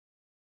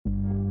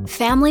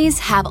Families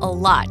have a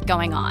lot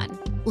going on.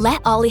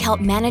 Let Ollie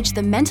help manage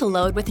the mental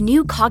load with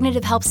new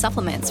cognitive help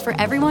supplements for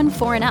everyone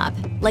 4 and up,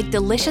 like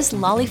delicious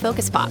Lolly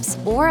Focus Pops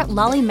or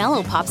Lolly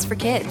Mellow Pops for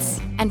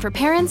kids. And for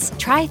parents,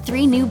 try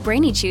 3 new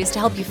Brainy Chews to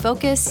help you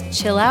focus,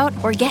 chill out,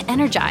 or get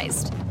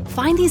energized.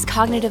 Find these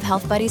cognitive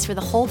health buddies for the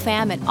whole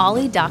fam at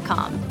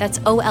ollie.com. That's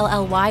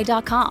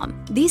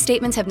OLLY.com. These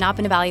statements have not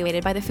been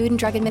evaluated by the Food and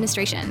Drug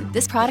Administration.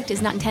 This product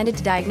is not intended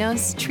to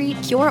diagnose, treat,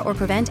 cure, or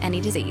prevent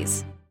any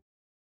disease.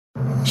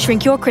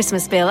 Shrink your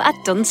Christmas bill at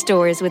Dunnes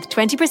Stores with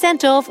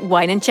 20% off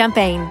wine and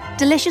champagne.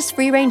 Delicious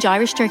free-range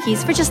Irish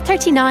turkeys for just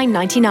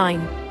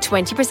 $39.99.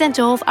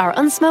 20% off our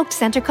unsmoked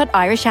centre-cut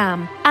Irish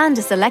ham. And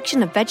a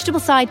selection of vegetable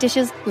side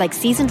dishes like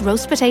seasoned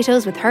roast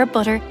potatoes with herb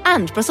butter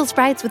and Brussels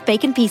sprouts with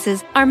bacon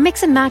pieces are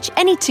mix and match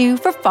any 2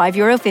 for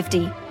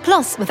 €5.50.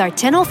 Plus, with our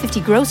 10 off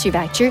 50 grocery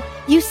voucher,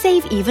 you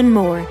save even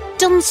more.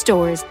 Dunnes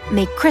Stores.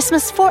 Make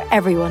Christmas for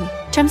everyone.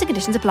 Terms and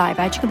conditions apply.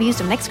 Voucher can be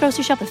used on next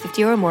grocery shop of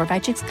 €50 or more.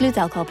 Voucher excludes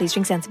alcohol. Please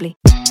drink sensibly.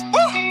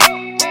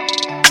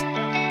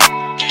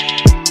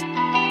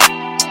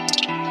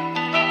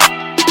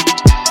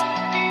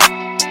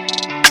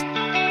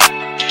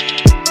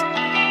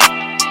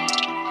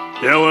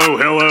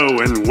 Hello,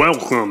 and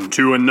welcome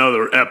to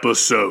another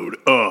episode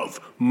of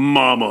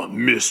Mama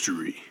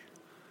Mystery.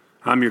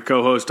 I'm your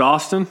co-host,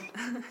 Austin.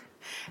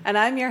 And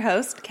I'm your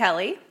host,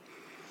 Kelly.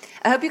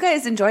 I hope you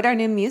guys enjoyed our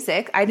new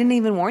music. I didn't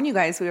even warn you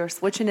guys. We were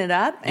switching it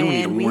up,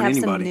 and we have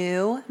some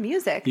new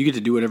music. You get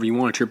to do whatever you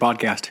want. It's your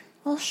podcast.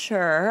 Well,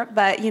 sure,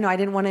 but, I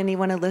didn't want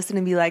anyone to listen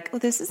and be like, oh,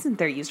 this isn't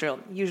their usual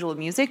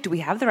music. Do we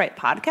have the right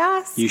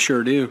podcast? You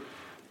sure do.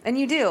 And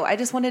you do. I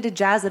just wanted to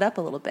jazz it up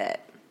a little bit.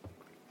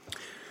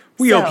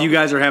 We hope you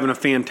guys are having a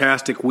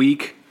fantastic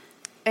week.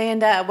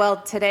 And,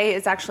 today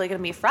is actually going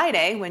to be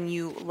Friday when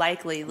you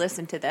likely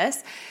listen to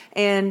this.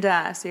 And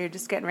so you're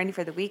just getting ready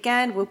for the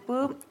weekend. Whoop,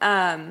 whoop.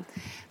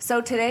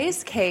 So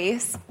today's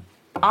case,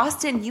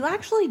 Austin, you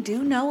actually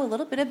do know a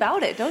little bit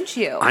about it, don't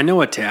you? I know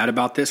a tad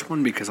about this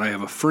one because I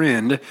have a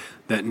friend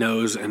that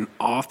knows an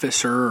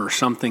officer or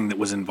something that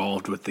was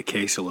involved with the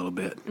case a little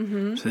bit.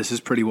 Mm-hmm. So this is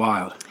pretty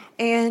wild.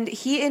 And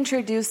he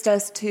introduced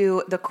us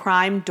to the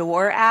Crime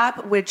Door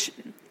app, which...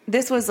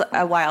 This was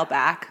a while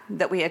back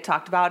that we had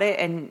talked about it,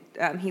 and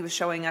he was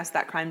showing us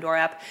that Crime Door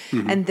app,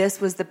 and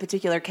this was the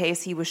particular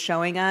case he was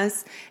showing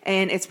us,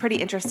 and it's pretty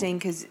interesting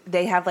because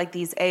they have like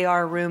these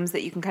AR rooms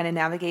that you can kind of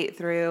navigate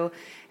through,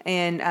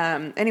 and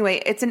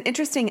anyway, it's an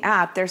interesting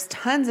app. There's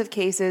tons of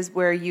cases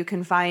where you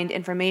can find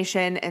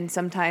information and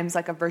sometimes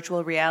like a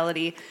virtual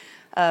reality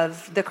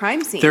of the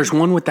crime scene. There's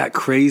one with that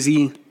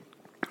crazy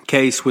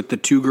case with the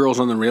 2 girls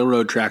on the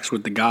railroad tracks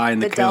with the guy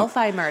and the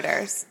Delphi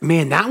murders.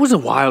 Man, that was a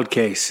wild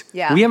case.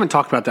 Yeah. We haven't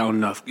talked about that one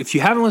enough. If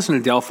you haven't listened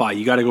to Delphi,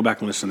 you got to go back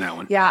and listen to that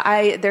one.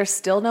 Yeah, there's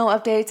still no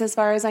updates as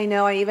far as I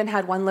know. I even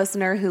had one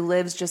listener who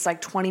lives just like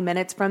 20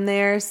 minutes from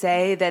there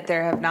say that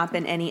there have not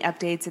been any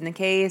updates in the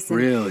case. And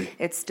really?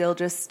 It's still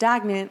just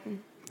stagnant.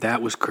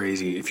 That was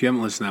crazy. If you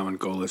haven't listened to that one,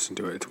 go listen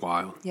to it. It's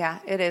wild. Yeah,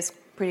 it is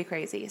pretty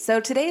crazy. So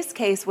today's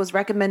case was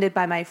recommended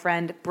by my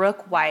friend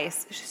Brooke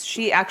Weiss.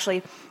 She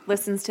actually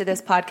listens to this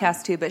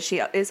podcast too, but she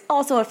is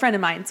also a friend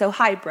of mine. So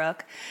hi,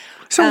 Brooke.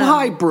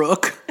 Hi,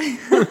 Brooke.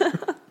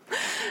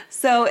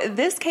 So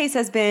this case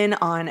has been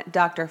on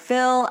Dr.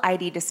 Phil,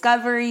 ID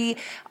Discovery,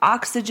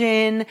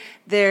 Oxygen.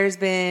 There's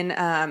been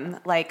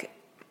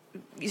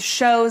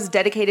shows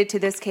dedicated to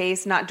this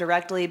case, not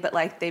directly, but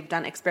like they've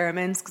done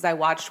experiments, because I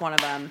watched one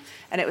of them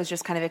and it was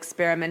just kind of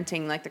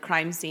experimenting like the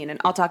crime scene, and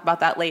I'll talk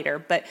about that later.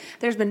 But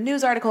there's been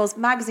news articles,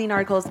 magazine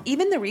articles,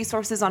 even the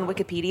resources on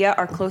Wikipedia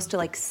are close to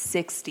like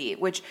 60,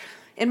 which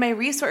in my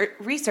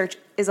research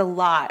is a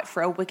lot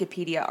for a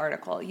Wikipedia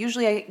article.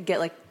 Usually I get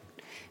like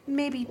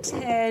maybe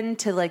 10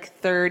 to like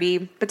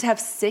 30, but to have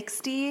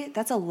 60,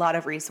 that's a lot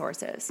of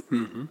resources.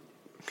 Mm-hmm.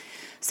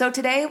 So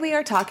today we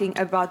are talking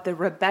about the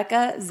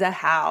Rebecca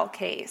Zahau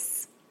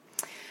case.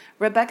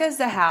 Rebecca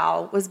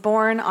Zahau was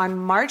born on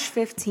March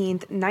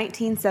 15th,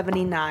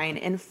 1979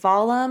 in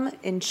Phalam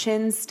in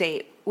Chin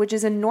State, which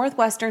is in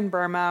northwestern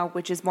Burma,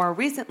 which is more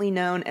recently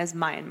known as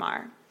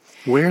Myanmar.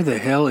 Where the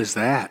hell is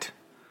that?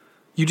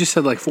 You just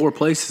said like 4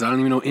 places. I don't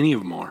even know any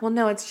of them are. Well,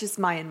 no, it's just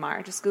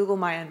Myanmar. Just Google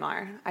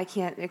Myanmar. I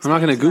can't explain. I'm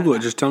not going to Google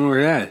it. Just tell me where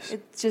it is.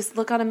 Just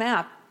look on a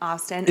map,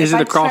 Austin. Is it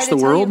across the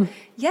world?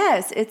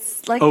 Yes,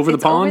 it's like over the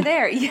pond. Over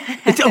there. Yeah,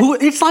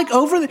 it's like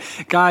over there.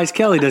 Guys,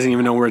 Kelly doesn't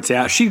even know where it's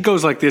at. She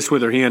goes like this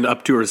with her hand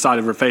up to her side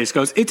of her face.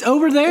 Goes, it's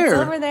over there.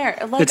 It's over there.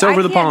 Look, it's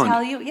over the pond. I can't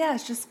tell you.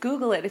 Yes, just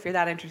Google it if you're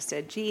that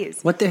interested.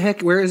 Jeez. What the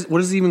heck?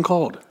 What is it even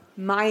called?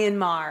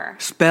 Myanmar.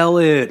 Spell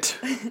it.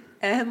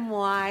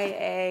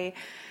 MYA.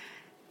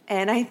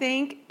 And I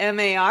think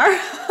MAR.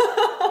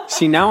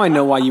 See, now I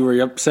know why you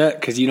were upset,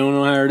 because you don't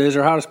know how it is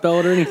or how to spell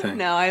it or anything.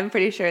 No, I'm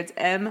pretty sure it's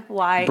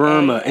MYA.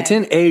 Burma. It's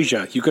in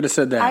Asia. You could have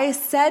said that. I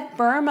said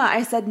Burma.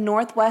 I said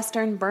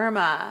northwestern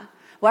Burma.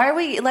 Why are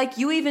we, like,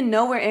 you even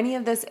know where any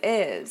of this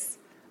is?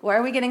 Why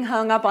are we getting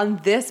hung up on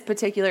this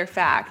particular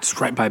fact?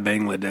 It's right by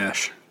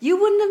Bangladesh. You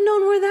wouldn't have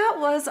known where that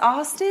was,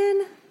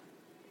 Austin.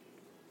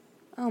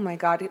 Oh, my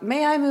God.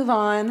 May I move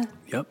on?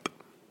 Yep.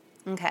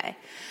 Okay.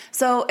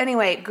 So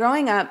anyway,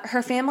 growing up,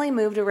 her family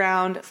moved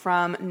around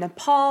from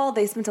Nepal.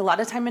 They spent a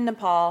lot of time in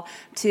Nepal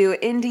to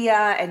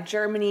India and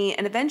Germany,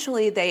 and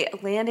eventually they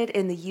landed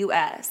in the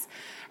U.S.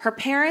 Her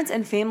parents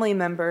and family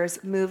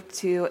members moved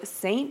to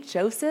St.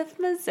 Joseph,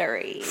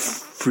 Missouri.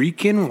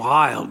 Freaking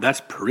wild.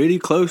 That's pretty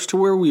close to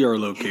where we are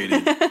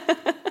located.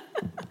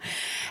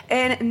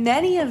 And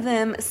many of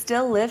them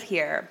still live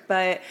here,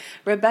 but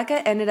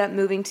Rebecca ended up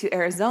moving to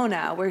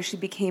Arizona, where she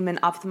became an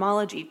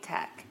ophthalmology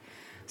tech.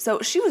 So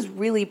she was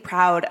really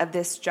proud of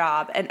this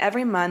job, and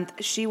every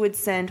month she would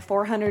send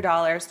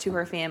 $400 to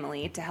her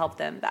family to help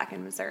them back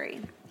in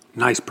Missouri.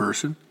 Nice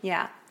person.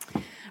 Yeah.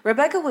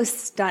 Rebecca was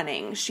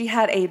stunning. She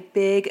had a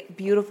big,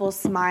 beautiful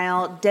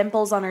smile,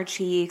 dimples on her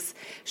cheeks.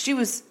 She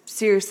was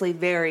seriously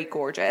very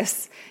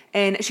gorgeous,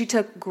 and she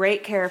took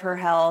great care of her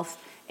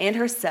health and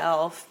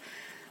herself.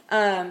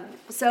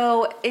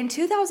 So in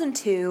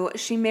 2002,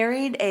 she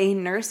married a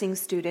nursing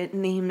student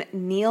named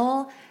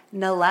Neil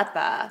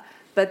Nalepa,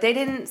 but they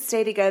didn't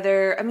stay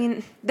together. I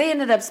mean, they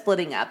ended up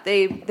splitting up.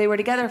 They were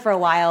together for a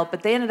while,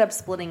 but they ended up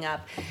splitting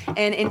up.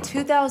 And in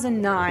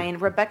 2009,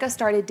 Rebecca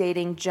started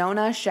dating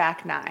Jonah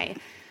Shacknai,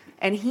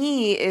 and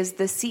he is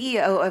the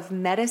CEO of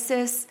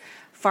Medicis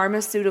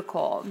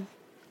Pharmaceutical.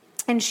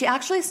 And she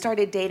actually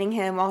started dating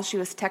him while she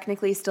was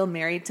technically still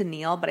married to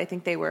Neil, but I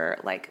think they were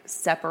like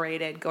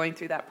separated going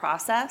through that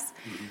process.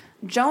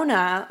 Mm-hmm.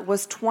 Jonah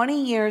was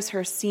 20 years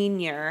her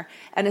senior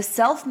and a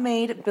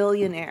self-made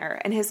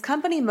billionaire, and his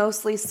company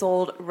mostly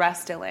sold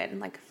Restylane,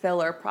 like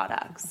filler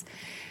products.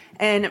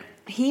 And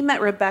he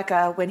met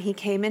Rebecca when he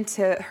came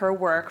into her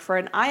work for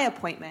an eye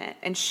appointment,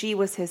 and she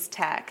was his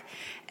tech.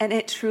 And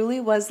it truly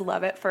was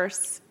love at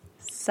first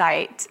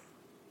sight.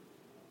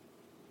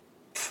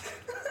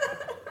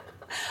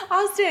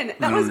 Austin, that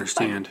I don't was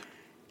understand. Fun.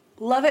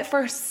 Love at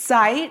first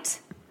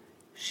sight.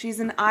 She's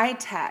an eye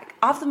tech.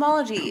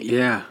 Ophthalmology.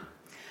 Yeah.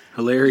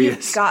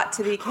 Hilarious. You've got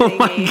to be kidding me. Oh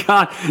my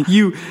God.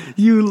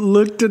 You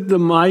looked at the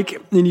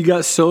mic and you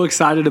got so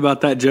excited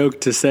about that joke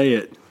to say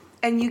it.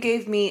 And you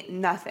gave me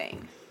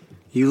nothing.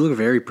 You look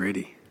very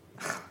pretty.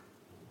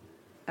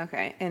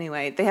 Okay.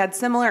 Anyway, they had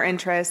similar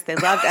interests. They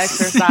loved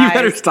exercise. You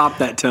better stop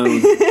that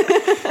tone.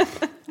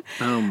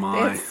 Oh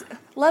my. It's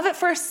love at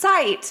first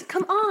sight.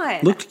 Come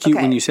on. Looked cute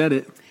when you said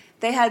it.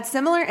 They had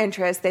similar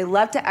interests. They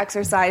loved to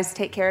exercise,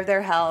 take care of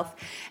their health,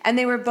 and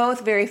they were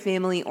both very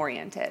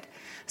family-oriented.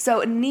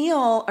 So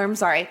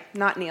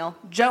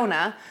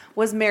Jonah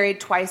was married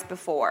twice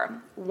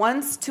before.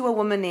 Once to a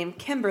woman named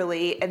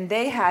Kimberly, and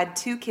they had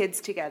 2 kids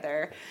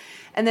together.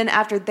 And then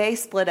after they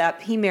split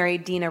up, he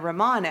married Dina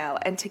Romano,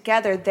 and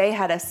together they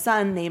had a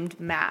son named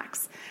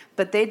Max.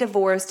 But they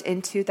divorced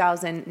in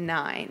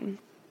 2009.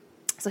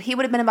 So he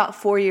would have been about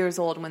 4 years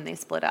old when they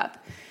split up.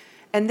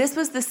 And this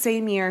was the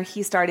same year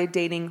he started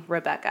dating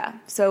Rebecca.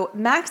 So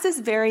Max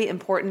is very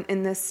important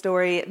in this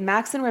story.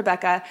 Max and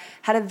Rebecca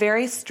had a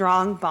very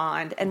strong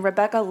bond, and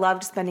Rebecca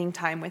loved spending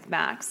time with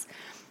Max.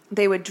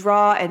 They would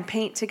draw and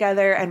paint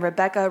together, and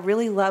Rebecca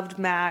really loved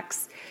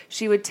Max.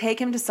 She would take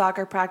him to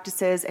soccer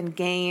practices and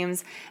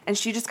games, and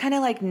she just kind of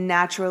like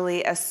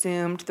naturally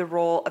assumed the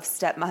role of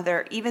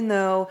stepmother, even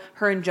though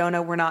her and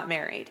Jonah were not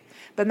married.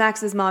 But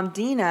Max's mom,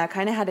 Dina,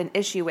 kind of had an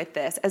issue with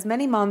this, as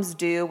many moms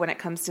do when it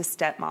comes to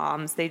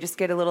stepmoms. They just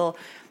get a little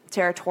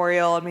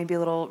territorial and maybe a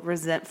little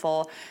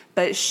resentful.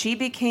 But she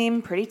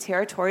became pretty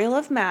territorial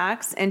of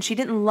Max, and she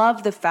didn't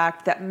love the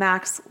fact that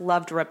Max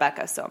loved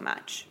Rebecca so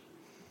much,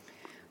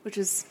 which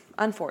is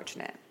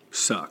unfortunate.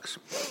 Sucks.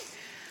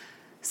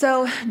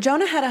 So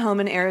Jonah had a home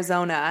in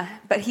Arizona,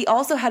 but he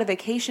also had a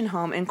vacation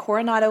home in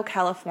Coronado,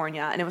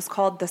 California, and it was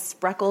called the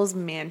Spreckles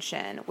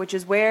Mansion, which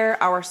is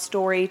where our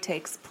story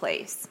takes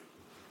place.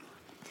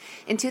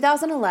 In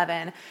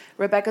 2011,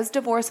 Rebecca's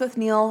divorce with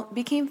Neil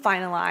became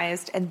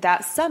finalized, and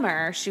that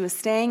summer, she was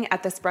staying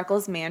at the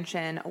Spreckles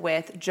Mansion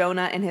with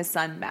Jonah and his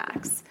son,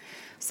 Max.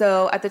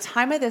 So at the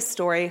time of this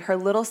story, her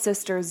little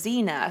sister,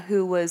 Zena,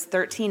 who was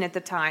 13 at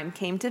the time,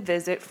 came to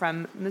visit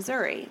from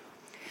Missouri.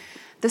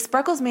 The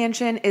Spreckles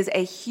Mansion is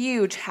a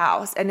huge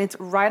house, and it's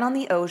right on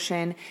the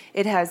ocean.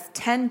 It has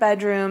 10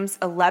 bedrooms,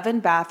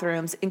 11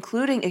 bathrooms,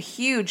 including a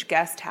huge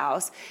guest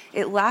house.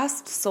 It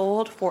last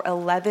sold for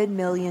 $11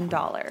 million.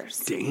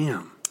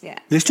 Damn. Yeah.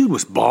 This dude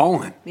was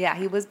balling. Yeah,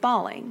 he was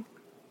balling.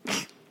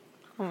 Oh,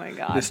 my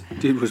God. This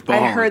dude was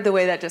balling. I heard the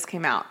way that just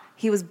came out.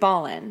 He was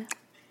balling.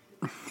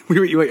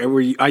 Wait,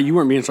 you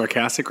weren't being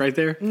sarcastic right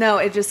there? No,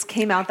 it just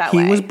came out that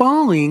way. He was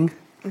balling.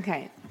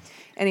 Okay.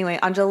 Anyway,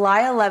 on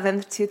July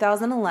 11th,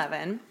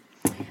 2011,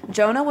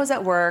 Jonah was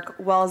at work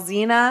while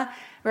Zena,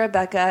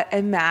 Rebecca,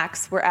 and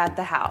Max were at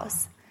the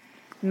house.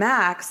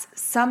 Max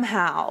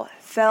somehow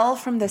fell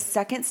from the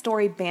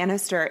second-story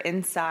banister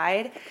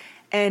inside,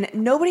 and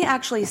nobody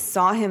actually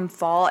saw him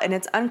fall, and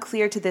it's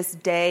unclear to this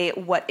day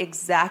what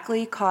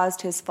exactly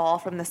caused his fall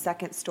from the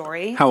second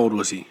story. How old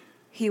was he?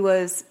 He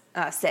was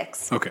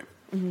 6. Okay.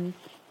 Mm-hmm.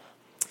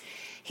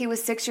 He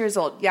was 6 years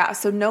old. Yeah,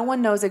 so no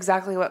one knows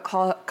exactly what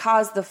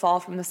caused the fall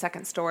from the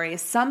second story.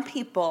 Some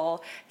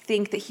people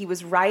think that he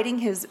was riding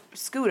his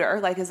scooter,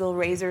 like his little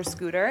Razor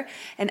scooter,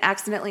 and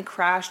accidentally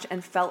crashed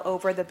and fell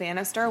over the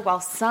banister, while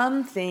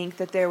some think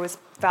that there was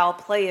foul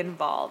play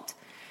involved.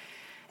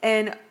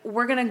 And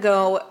we're going to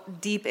go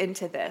deep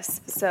into this,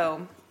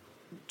 so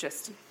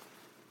just...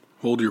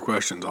 Hold your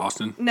questions,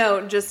 Austin.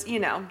 No, just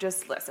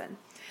listen.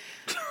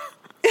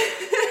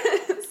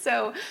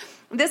 So...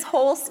 This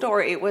whole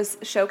story was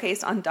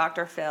showcased on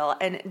Dr. Phil,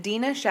 and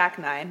Dina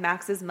Shaknai,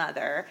 Max's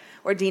mother,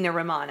 or Dina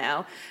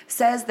Romano,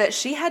 says that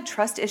she had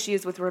trust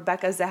issues with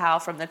Rebecca Zahau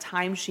from the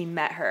time she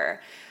met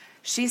her.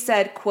 She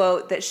said,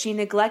 quote, that she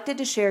neglected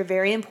to share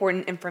very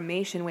important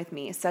information with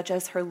me, such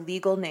as her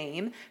legal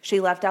name. She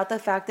left out the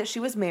fact that she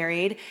was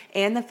married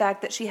and the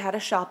fact that she had a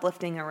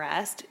shoplifting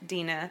arrest.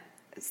 Dina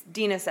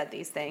said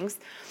these things.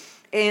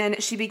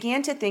 And she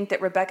began to think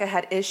that Rebecca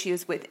had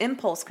issues with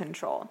impulse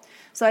control.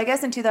 So I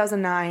guess in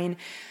 2009,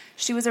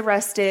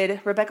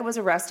 Rebecca was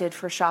arrested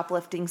for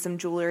shoplifting some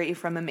jewelry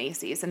from a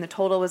Macy's, and the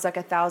total was like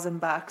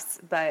 $1,000,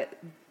 but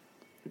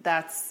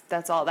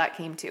that's all that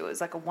came to. It was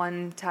like a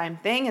one-time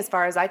thing as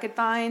far as I could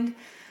find,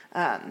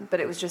 but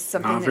it was just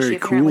something that she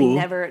apparently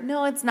never...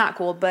 No, it's not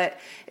cool, but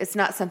it's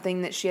not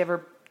something that she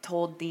ever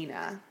told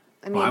Dina.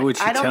 I mean,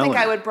 I don't think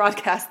I would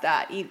broadcast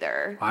that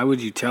either. Why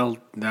would you tell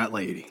that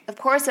lady? Of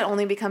course, it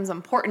only becomes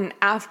important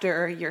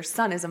after your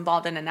son is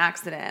involved in an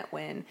accident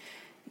when,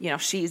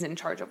 she's in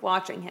charge of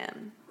watching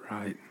him.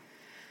 Right.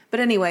 But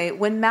anyway,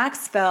 when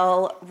Max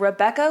fell,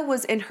 Rebecca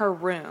was in her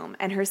room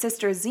and her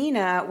sister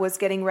Zena was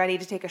getting ready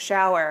to take a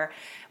shower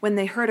when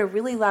they heard a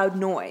really loud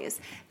noise.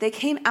 They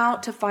came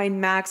out to find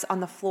Max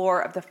on the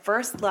floor of the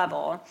first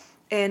level,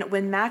 and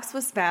when Max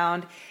was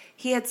found,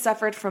 he had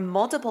suffered from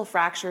multiple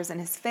fractures in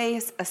his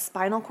face, a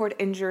spinal cord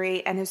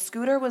injury, and his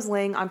scooter was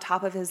laying on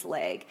top of his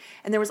leg.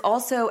 And there was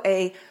also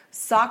a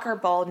soccer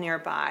ball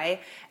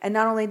nearby. And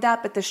not only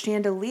that, but the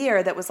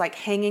chandelier that was like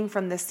hanging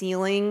from the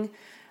ceiling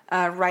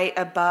right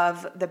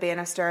above the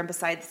banister and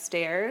beside the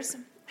stairs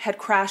had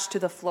crashed to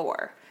the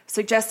floor,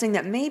 suggesting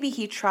that maybe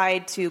he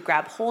tried to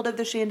grab hold of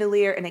the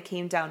chandelier and it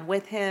came down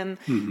with him.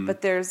 Mm-hmm.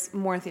 But there's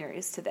more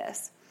theories to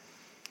this.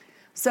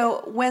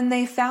 So when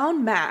they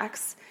found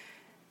Max,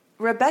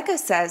 Rebecca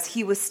says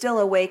he was still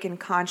awake and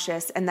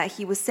conscious and that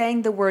he was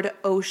saying the word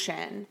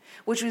Ocean,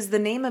 which was the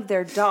name of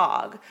their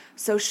dog.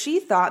 So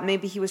she thought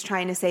maybe he was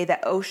trying to say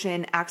that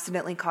Ocean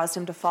accidentally caused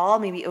him to fall.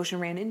 Maybe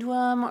Ocean ran into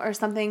him or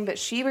something, but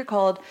she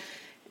recalled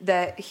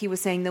that he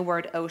was saying the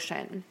word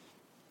Ocean.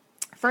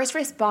 First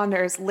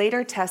responders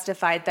later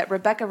testified that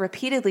Rebecca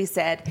repeatedly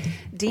said,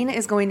 "Dina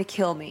is going to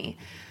kill me."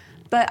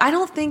 But I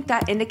don't think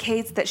that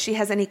indicates that she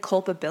has any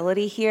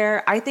culpability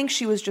here. I think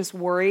she was just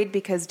worried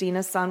because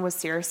Dina's son was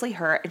seriously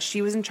hurt and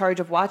she was in charge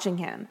of watching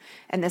him.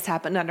 And this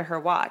happened under her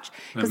watch.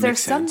 Because there's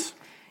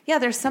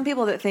some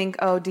people that think,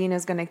 oh,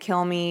 Dina's going to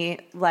kill me,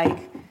 like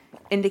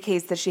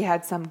indicates that she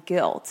had some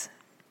guilt.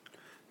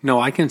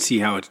 No, I can see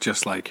how it's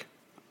just like,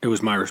 it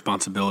was my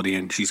responsibility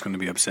and she's going to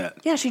be upset.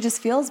 Yeah, she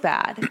just feels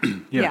bad.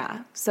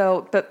 Yeah.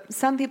 So, but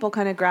some people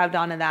kind of grabbed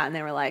onto that and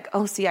they were like,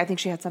 oh, see, I think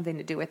she had something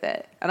to do with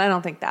it. And I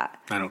don't think that.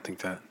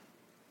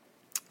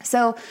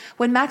 So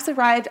when Max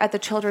arrived at the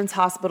children's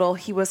hospital,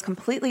 he was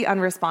completely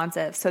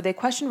unresponsive. So they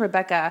questioned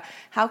Rebecca,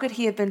 how could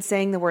he have been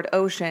saying the word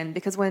ocean?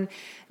 Because when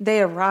they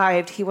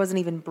arrived, he wasn't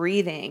even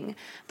breathing.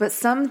 But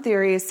some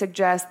theories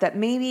suggest that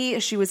maybe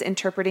she was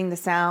interpreting the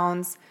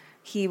sounds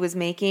he was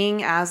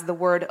making as the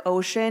word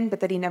ocean, but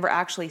that he never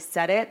actually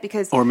said it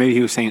or maybe he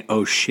was saying,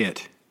 oh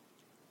shit.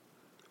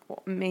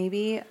 Well,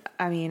 maybe.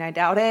 I mean, I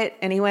doubt it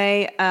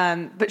anyway.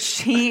 But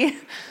she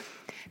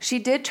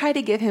did try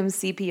to give him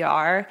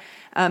CPR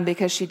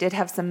because she did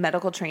have some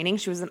medical training.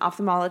 She was an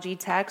ophthalmology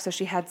tech, so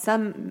she had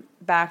some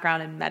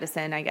background in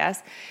medicine, I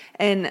guess.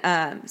 And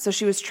so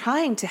she was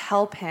trying to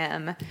help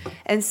him.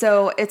 And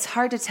so it's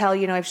hard to tell,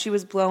 if she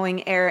was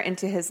blowing air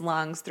into his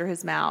lungs through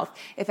his mouth.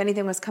 If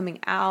anything was coming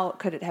out,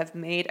 could it have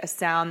made a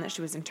sound that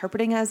she was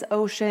interpreting as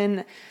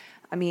ocean?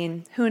 I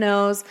mean, who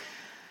knows?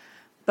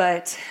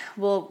 But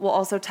we'll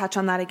also touch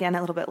on that again a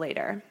little bit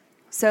later.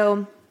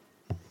 So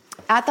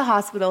at the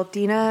hospital,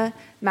 Dina,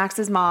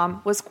 Max's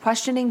mom, was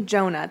questioning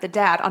Jonah, the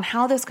dad, on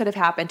how this could have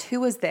happened,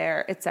 who was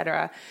there,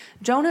 etc.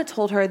 Jonah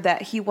told her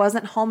that he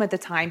wasn't home at the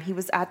time. He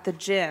was at the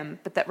gym,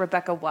 but that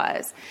Rebecca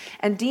was.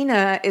 And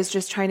Dina is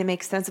just trying to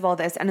make sense of all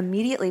this and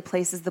immediately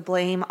places the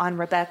blame on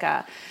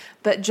Rebecca.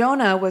 But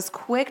Jonah was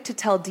quick to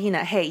tell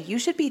Dina, hey, you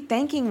should be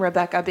thanking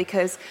Rebecca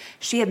because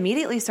she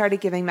immediately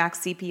started giving Max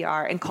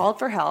CPR and called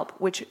for help,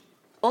 which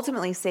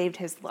ultimately saved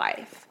his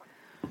life.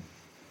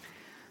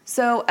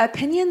 So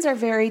opinions are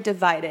very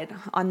divided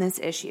on this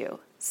issue.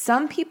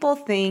 Some people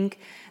think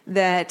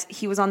that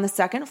he was on the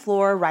second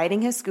floor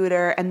riding his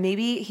scooter and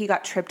maybe he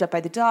got tripped up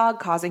by the dog,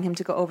 causing him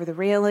to go over the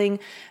railing.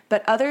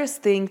 But others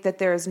think that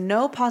there is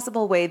no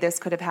possible way this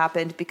could have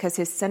happened because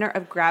his center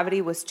of gravity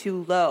was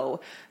too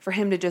low for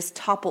him to just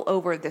topple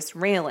over this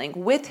railing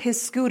with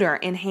his scooter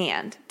in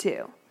hand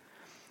too.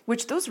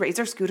 Which those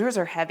Razor scooters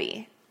are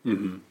heavy.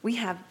 Mm-hmm. We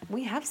have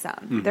some.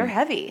 Mm-hmm. They're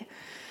heavy.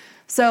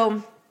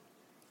 So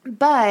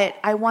But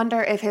I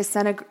wonder if his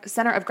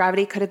center of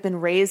gravity could have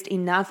been raised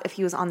enough if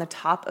he was on the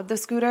top of the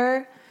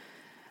scooter.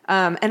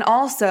 And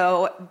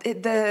also,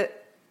 the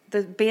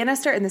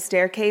banister and the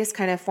staircase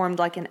kind of formed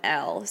like an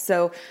L.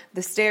 So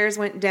the stairs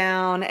went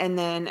down, and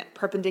then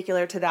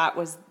perpendicular to that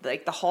was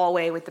like the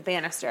hallway with the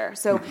banister.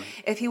 So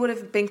if he would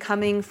have been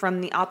coming from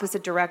the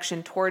opposite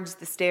direction towards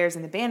the stairs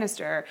and the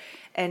banister,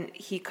 and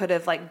he could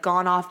have like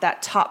gone off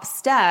that top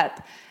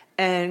step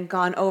and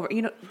gone over, do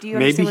you understand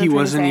maybe what he I'm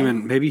wasn't saying?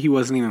 even maybe he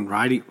wasn't even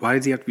riding. Why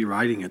does he have to be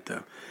riding it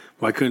though?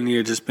 Why couldn't he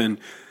have just been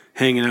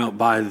hanging out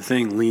by the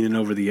thing, leaning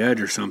over the edge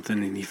or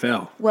something, and he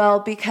fell? Well,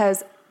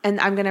 because,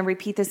 and I'm going to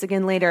repeat this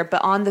again later,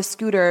 but on the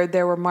scooter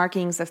there were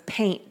markings of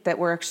paint that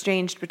were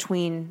exchanged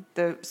between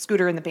the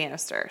scooter and the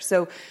banister.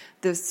 So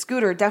the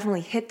scooter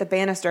definitely hit the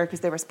banister because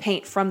there was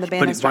paint from the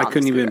banister. But why on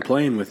couldn't the he have been scooter.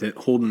 playing with it,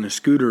 holding a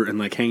scooter and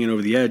like hanging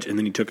over the edge, and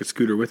then he took a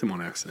scooter with him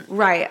on accident?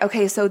 Right.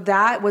 Okay. So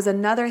that was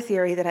another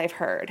theory that I've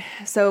heard.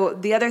 So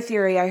the other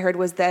theory I heard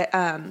was that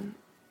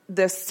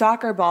the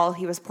soccer ball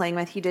he was playing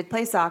with, he did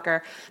play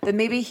soccer, that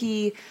maybe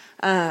he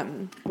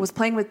was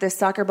playing with this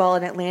soccer ball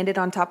and it landed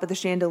on top of the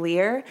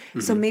chandelier.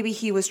 So maybe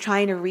he was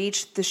trying to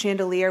reach the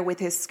chandelier with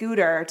his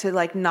scooter to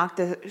like knock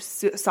the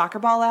soccer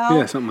ball out.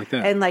 Yeah, something like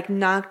that. And like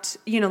knocked,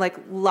 like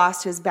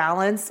lost his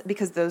balance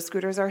because those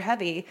scooters are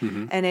heavy,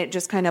 and it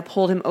just kind of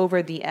pulled him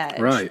over the edge.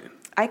 Right.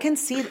 I can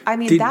see, I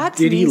mean, that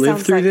to Did me he live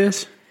sounds through like,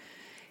 this?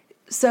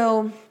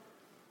 So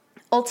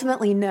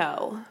ultimately,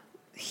 no.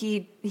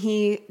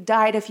 He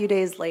died a few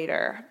days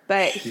later,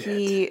 but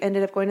he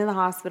ended up going to the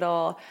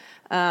hospital.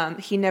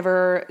 He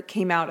never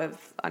came out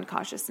of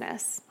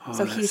unconsciousness.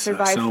 So he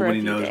survived for a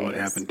few days. Nobody knows what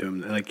happened to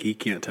him. Like, he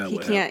can't tell He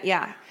what can't,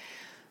 yeah.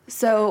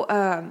 So,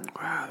 Wow,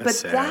 but that's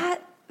sad.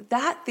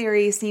 that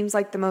theory seems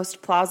like the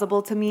most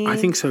plausible to me. I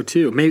think so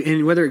too. Maybe,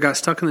 and whether it got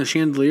stuck in the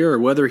chandelier or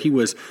whether he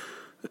was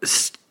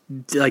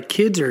like,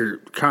 kids are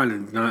kind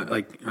of not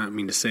like, I don't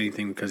mean to say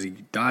anything because he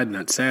died and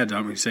that's sad. I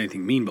don't mean to say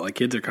anything mean, but like,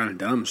 kids are kind of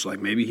dumb. So like,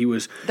 maybe he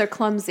was. They're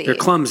clumsy. They're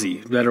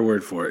clumsy. Better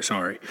word for it.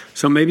 Sorry.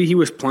 So maybe he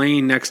was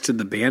playing next to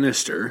the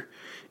banister,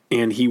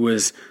 and he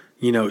was,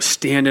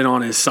 standing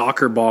on his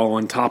soccer ball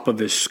on top of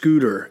his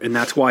scooter, and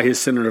that's why his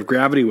center of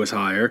gravity was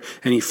higher.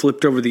 And he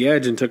flipped over the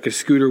edge and took his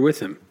scooter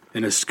with him.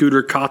 And his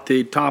scooter caught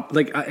the top.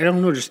 Like, I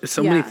don't know, just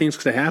so many things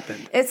could have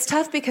happened. It's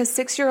tough because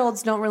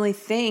 6-year-olds don't really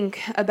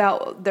think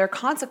about their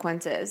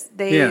consequences.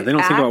 They don't think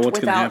act about what's going to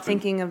without happen.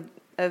 thinking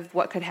of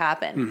what could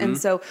happen. And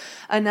so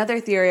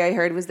another theory I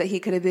heard was that he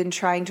could have been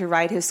trying to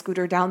ride his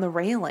scooter down the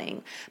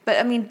railing. But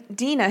I mean,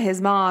 Dina, his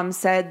mom,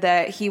 said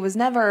that he was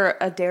never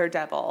a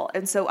daredevil.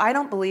 And so I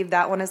don't believe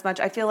that one as much.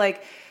 I feel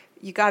like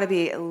you got to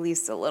be at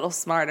least a little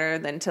smarter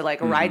than to like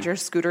ride your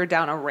scooter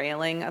down a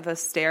railing of a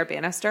stair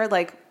banister.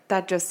 Like,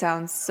 that just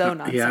sounds so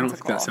nonsensical. Yeah, I don't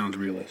think that sounds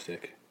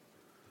realistic.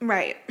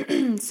 Right.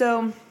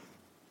 So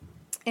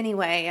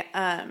anyway,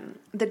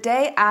 the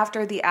day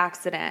after the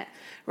accident,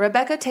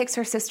 Rebecca takes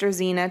her sister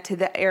Zena to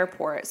the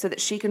airport so that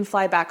she can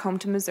fly back home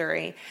to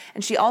Missouri.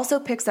 And she also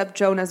picks up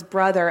Jonah's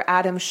brother,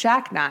 Adam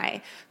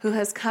Shacknai, who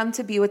has come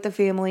to be with the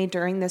family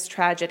during this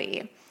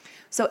tragedy.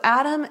 So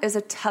Adam is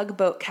a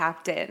tugboat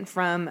captain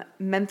from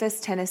Memphis,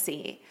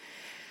 Tennessee.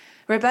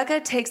 Rebecca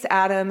takes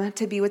Adam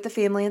to be with the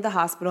family at the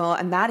hospital,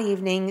 and that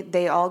evening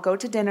they all go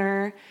to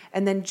dinner,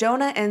 and then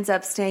Jonah ends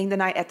up staying the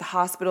night at the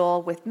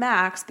hospital with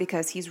Max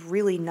because he's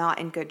really not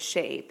in good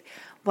shape,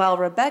 while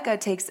Rebecca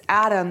takes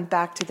Adam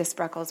back to the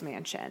Spreckles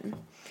mansion.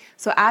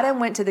 So Adam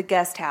went to the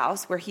guest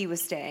house where he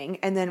was staying,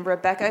 and then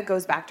Rebecca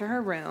goes back to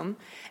her room,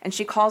 and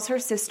she calls her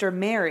sister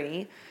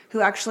Mary,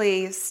 who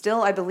actually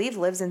still, I believe,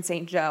 lives in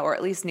St. Joe, or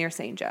at least near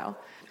St. Joe.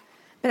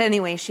 But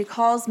anyway, she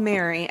calls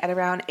Mary at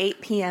around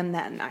 8 p.m.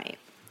 that night.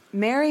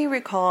 Mary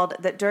recalled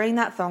that during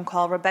that phone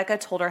call, Rebecca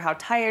told her how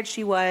tired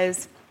she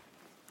was.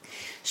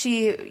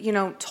 She,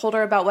 told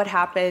her about what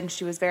happened.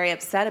 She was very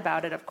upset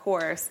about it, of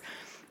course.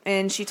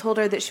 And she told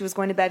her that she was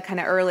going to bed kind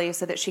of early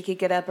so that she could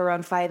get up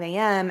around 5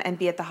 a.m. and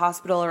be at the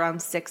hospital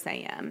around 6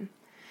 a.m.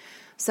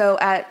 So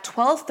at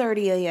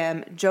 12:30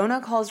 a.m.,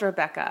 Jonah calls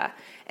Rebecca,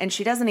 and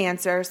she doesn't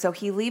answer, so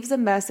he leaves a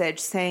message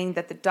saying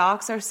that the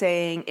docs are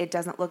saying it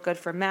doesn't look good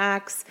for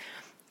Max,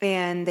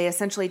 and they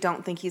essentially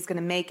don't think he's going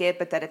to make it,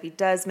 but that if he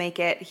does make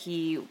it,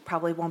 he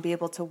probably won't be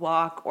able to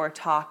walk or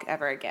talk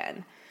ever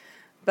again.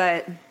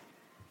 But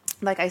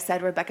like I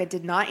said, Rebecca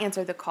did not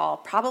answer the call,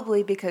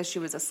 probably because she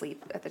was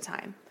asleep at the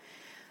time.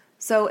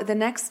 So the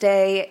next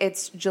day,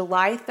 it's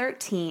July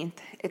 13th.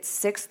 It's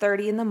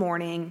 6:30 in the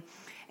morning,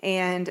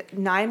 and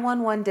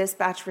 911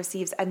 dispatch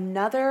receives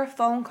another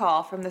phone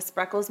call from the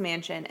Spreckles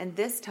mansion, and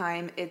this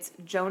time it's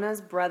Jonah's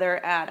brother,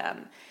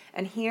 Adam.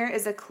 And here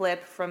is a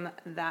clip from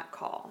that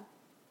call.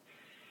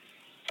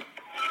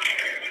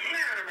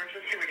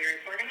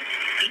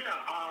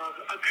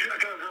 I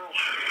got a girl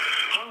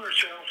hung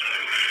herself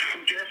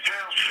in the guest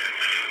house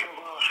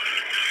of,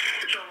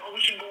 it's on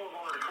Ocean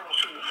Boulevard across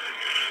from the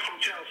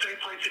hotel, same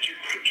place that you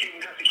came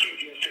and got the kid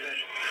yesterday.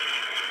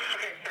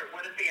 Okay, sir,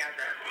 what is the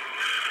address?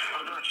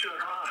 I'm not sure.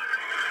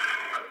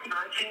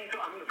 19,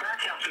 the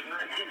back house is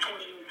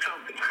 1928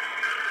 something.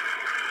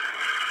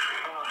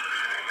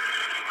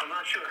 I'm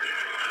not sure.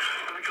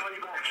 Let me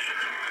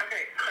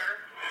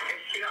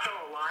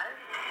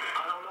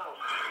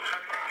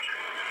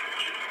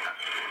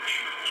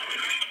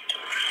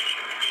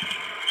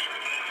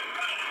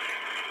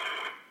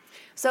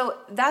So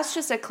that's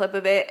just a clip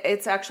of it.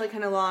 It's actually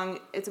kind of long.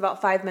 It's about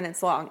 5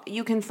 minutes long.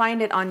 You can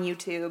find it on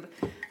YouTube.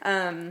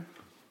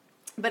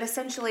 But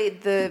essentially,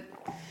 the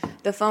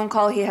phone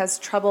call, he has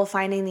trouble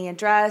finding the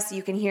address.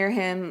 You can hear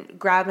him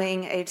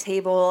grabbing a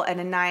table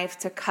and a knife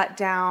to cut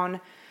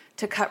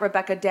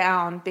Rebecca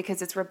down,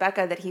 because it's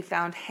Rebecca that he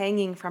found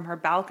hanging from her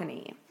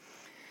balcony.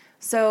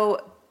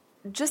 So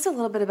just a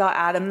little bit about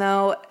Adam,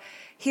 though.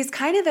 He's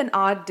kind of an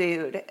odd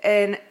dude,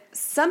 and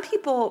some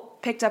people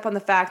picked up on the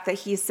fact that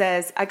he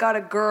says, I got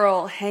a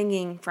girl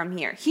hanging from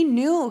here. He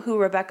knew who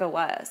Rebecca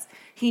was.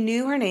 He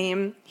knew her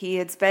name. He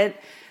had spent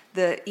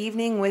the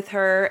evening with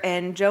her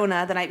and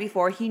Jonah the night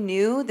before. He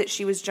knew that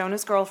she was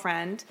Jonah's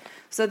girlfriend.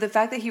 So the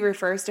fact that he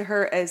refers to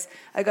her as,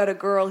 I got a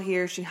girl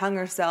here, she hung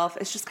herself,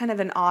 it's just kind of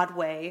an odd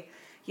way,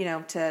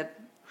 to...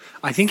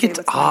 I think it's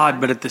odd,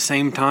 but at the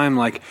same time,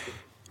 like,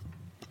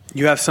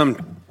 you have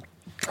some...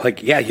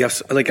 you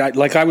have,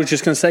 I was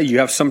just going to say, you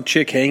have some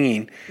chick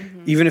hanging.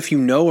 Mm-hmm. Even if you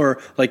know her,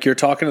 like you're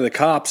talking to the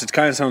cops, it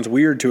kind of sounds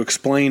weird to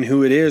explain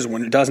who it is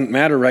when it doesn't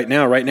matter right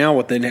now. Right now,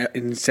 what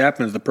needs to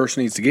happen is the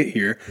person needs to get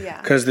here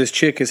because this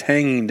chick is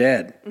hanging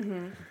dead.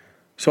 Mm-hmm.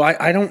 So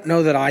I don't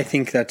know that I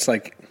think that's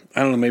like,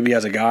 I don't know, maybe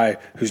as a guy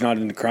who's not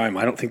into crime,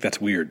 I don't think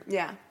that's weird.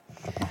 Yeah.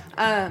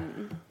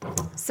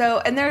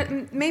 So, and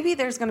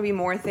there's going to be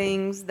more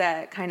things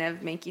that kind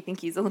of make you think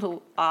he's a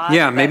little odd.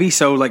 Yeah, maybe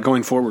so, like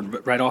going forward,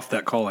 but right off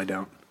that call, I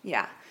don't.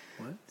 Yeah.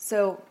 What?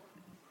 So.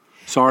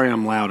 Sorry,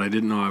 I'm loud. I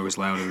didn't know I was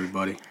loud,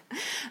 everybody.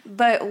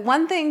 But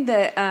one thing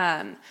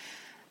that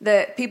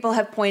people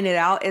have pointed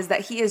out is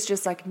that he is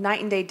just like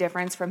night and day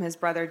difference from his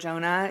brother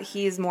Jonah.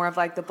 He's more of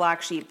like the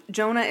black sheep.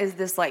 Jonah is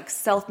this like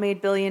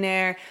self-made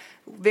billionaire,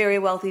 very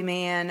wealthy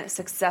man,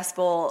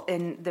 successful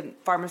in the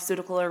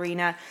pharmaceutical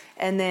arena.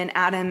 And then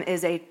Adam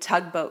is a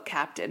tugboat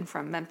captain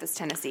from Memphis,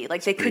 Tennessee.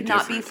 Like they could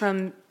not be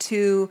from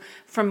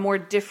more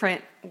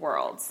different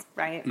worlds,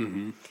 right?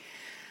 Mm-hmm.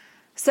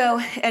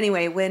 So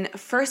anyway, when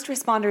first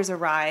responders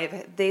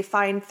arrive, they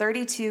find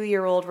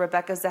 32-year-old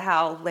Rebecca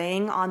Zahau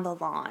laying on the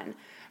lawn.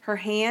 Her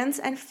hands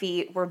and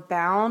feet were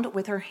bound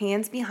with her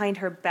hands behind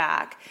her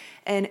back,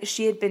 and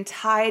she had been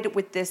tied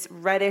with this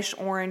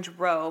reddish-orange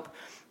rope,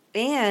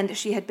 and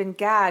she had been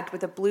gagged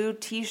with a blue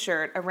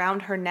T-shirt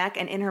around her neck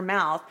and in her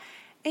mouth,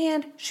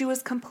 and she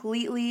was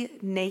completely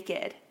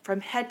naked,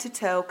 from head to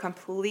toe,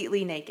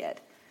 completely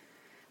naked.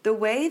 The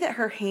way that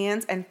her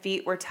hands and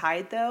feet were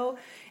tied, though,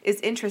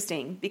 is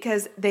interesting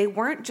because they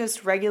weren't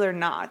just regular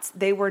knots.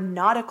 They were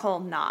nautical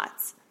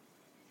knots.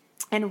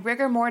 And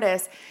rigor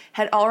mortis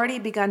had already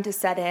begun to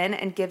set in,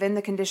 and given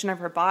the condition of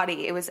her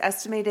body, it was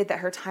estimated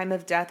that her time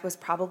of death was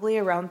probably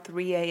around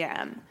 3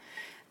 a.m.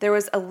 There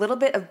was a little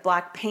bit of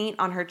black paint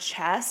on her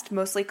chest,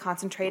 mostly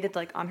concentrated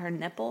like on her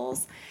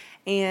nipples,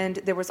 and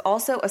there was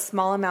also a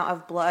small amount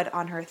of blood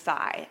on her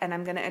thigh, and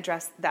I'm going to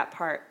address that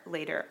part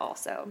later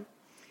also.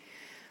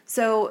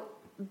 So,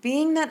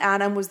 being that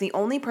Adam was the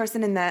only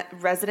person in that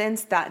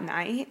residence that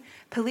night,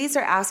 police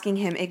are asking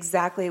him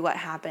exactly what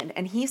happened.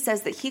 And he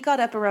says that he got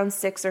up around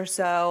 6 or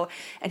so,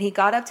 and he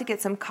got up to get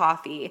some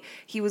coffee.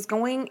 He was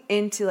going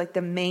into like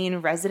the main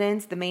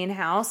residence, the main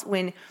house,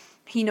 when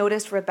he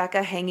noticed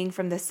Rebecca hanging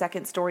from the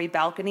second-story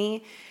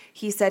balcony.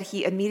 He said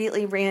he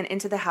immediately ran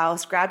into the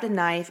house, grabbed a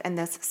knife and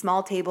this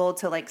small table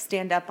to like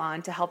stand up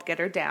on to help get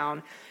her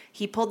down.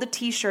 He pulled the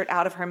T-shirt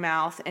out of her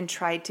mouth and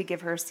tried to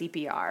give her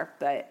CPR,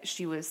 but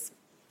she was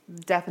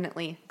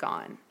definitely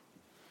gone.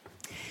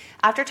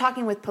 After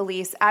talking with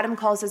police, Adam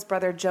calls his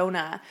brother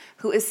Jonah,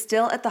 who is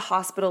still at the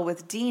hospital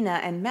with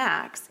Dina and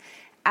Max.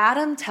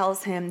 Adam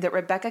tells him that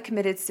Rebecca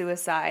committed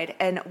suicide,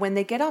 and when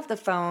they get off the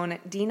phone,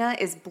 Dina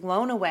is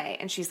blown away,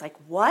 and she's like,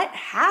 what?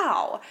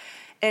 How?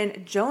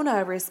 And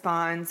Jonah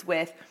responds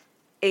with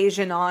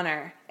Asian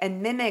honor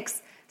and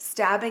mimics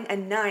stabbing a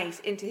knife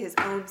into his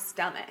own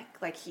stomach.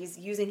 Like he's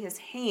using his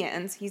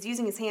hands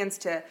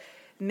to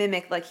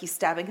mimic like he's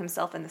stabbing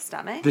himself in the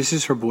stomach. This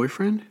is her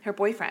boyfriend? Her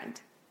boyfriend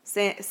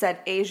said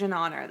Asian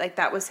honor. Like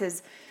that was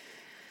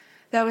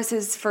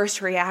his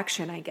first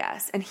reaction, I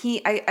guess. And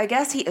I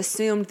guess he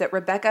assumed that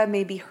Rebecca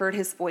maybe heard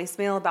his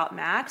voicemail about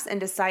Max and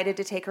decided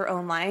to take her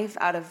own life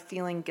out of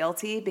feeling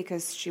guilty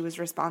because she was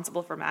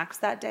responsible for Max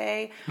that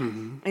day.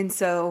 Mm-hmm. And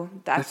so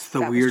that's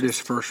the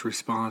weirdest first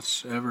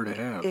response ever to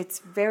have. It's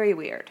very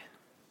weird.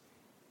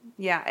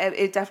 Yeah,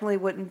 it definitely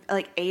wouldn't,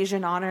 like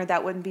Asian honor,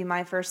 that wouldn't be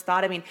my first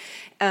thought. I mean,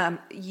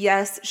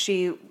 yes,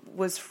 she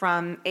was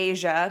from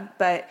Asia,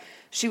 but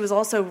she was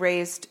also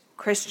raised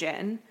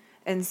Christian.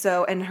 And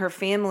her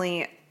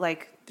family,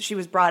 like, she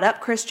was brought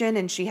up Christian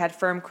and she had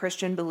firm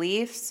Christian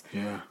beliefs.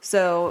 Yeah.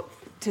 So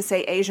to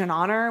say Asian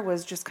honor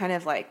was just kind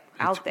of like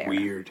out there.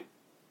 Weird.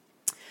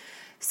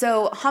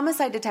 So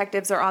homicide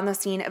detectives are on the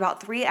scene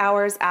about 3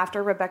 hours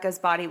after Rebecca's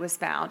body was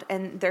found,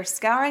 and they're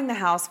scouring the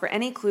house for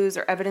any clues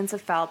or evidence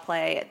of foul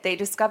play. They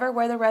discover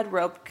where the red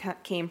rope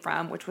came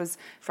from, which was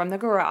from the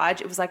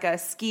garage. It was like a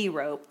ski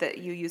rope that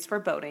you use for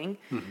boating.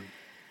 Mm-hmm.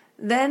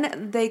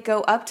 Then they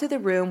go up to the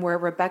room where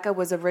Rebecca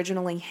was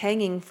originally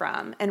hanging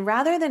from, and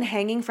rather than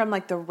hanging from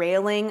like the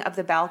railing of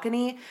the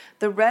balcony,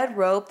 the red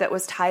rope that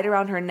was tied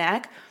around her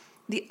neck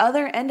The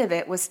other end of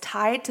it was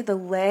tied to the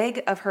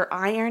leg of her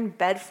iron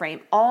bed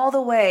frame all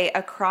the way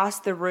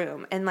across the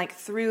room and like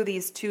through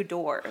these 2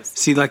 doors.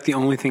 See, like the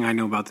only thing I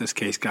know about this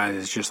case, guys,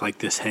 is just like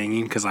this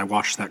hanging because I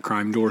watched that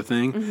crime door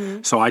thing.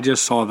 Mm-hmm. So I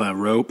just saw the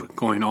rope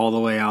going all the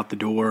way out the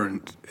door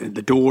and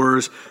the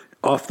doors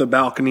off the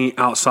balcony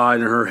outside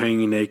and her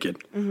hanging naked.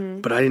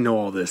 Mm-hmm. But I didn't know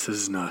all this.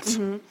 This is nuts.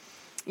 Mm-hmm.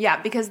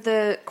 Yeah, because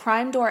the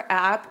Crime Door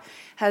app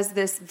has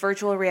this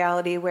virtual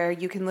reality where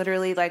you can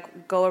literally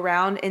like go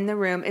around in the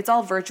room. It's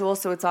all virtual,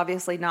 so it's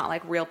obviously not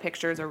like real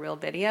pictures or real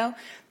video,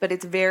 but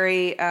it's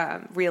very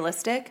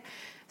realistic.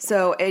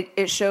 So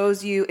it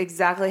shows you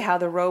exactly how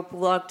the rope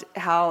looked,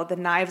 how the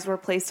knives were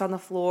placed on the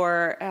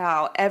floor,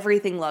 how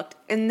everything looked.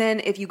 And then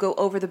if you go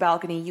over the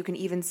balcony, you can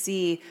even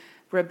see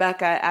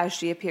Rebecca as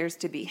she appears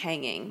to be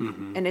hanging.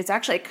 Mm-hmm. And it's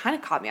actually, it kind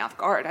of caught me off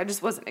guard. I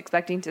just wasn't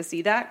expecting to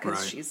see that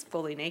because she's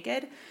fully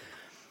naked.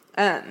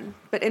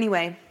 But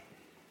anyway,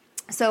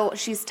 so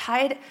she's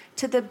tied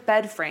to the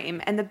bed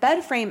frame, and the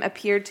bed frame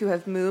appeared to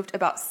have moved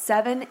about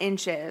 7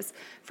 inches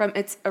from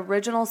its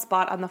original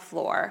spot on the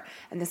floor.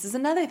 And this is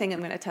another thing I'm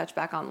going to touch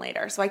back on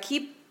later. So I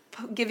keep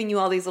giving you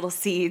all these little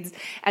seeds,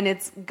 and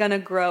it's going to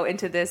grow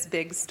into this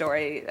big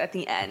story at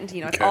the end.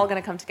 You know, it's all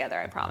going to come together,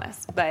 I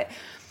promise. But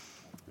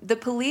the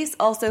police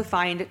also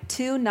find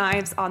 2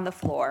 knives on the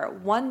floor.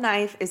 One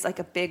knife is like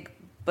a big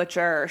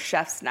butcher or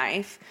chef's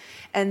knife,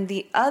 and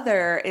the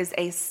other is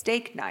a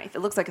steak knife. It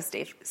looks like a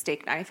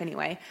steak knife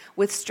anyway,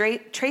 with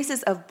straight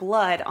traces of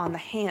blood on the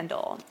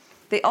handle.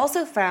 They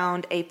also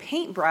found a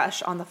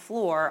paintbrush on the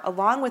floor,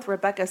 along with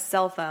Rebecca's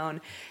cell phone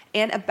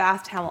and a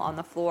bath towel on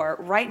the floor,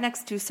 right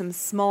next to some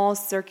small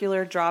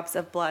circular drops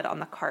of blood on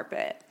the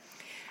carpet.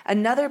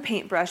 Another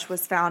paintbrush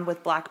was found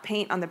with black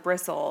paint on the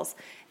bristles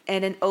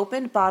and an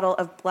opened bottle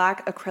of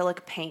black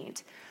acrylic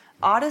paint.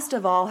 Oddest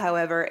of all,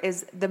 however,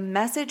 is the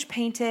message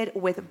painted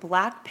with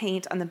black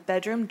paint on the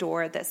bedroom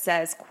door that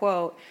says,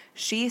 quote,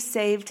 "She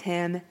saved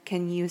him,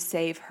 can you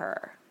save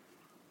her?"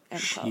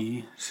 End quote.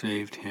 She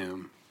saved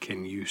him,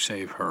 can you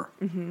save her?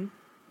 Mm-hmm.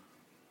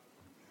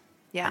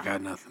 Yeah. I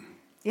got nothing.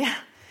 Yeah.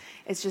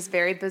 It's just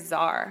very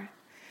bizarre.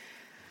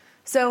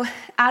 So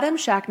Adam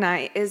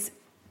Shacknight is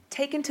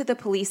taken to the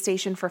police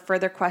station for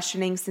further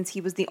questioning since he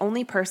was the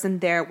only person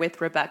there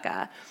with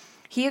Rebecca.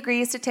 He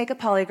agrees to take a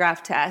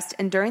polygraph test,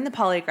 and during the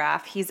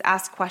polygraph, he's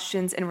asked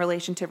questions in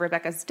relation to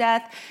Rebecca's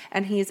death,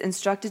 and he's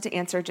instructed to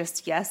answer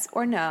just yes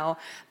or no.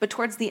 But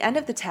towards the end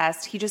of the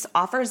test, he just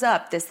offers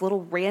up this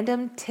little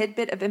random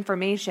tidbit of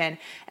information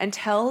and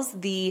tells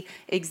the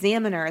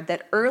examiner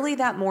that early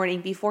that morning,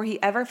 before he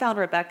ever found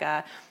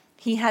Rebecca,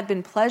 he had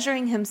been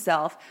pleasuring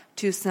himself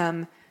to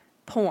some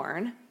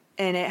porn,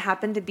 and it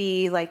happened to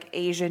be like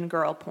Asian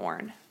girl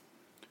porn.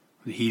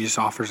 He just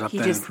offers up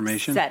that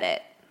information? He just said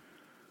it.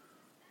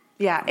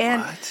 Yeah,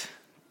 and what?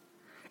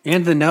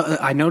 And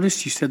I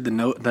noticed you said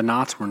the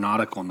knots were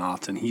nautical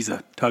knots, and he's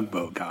a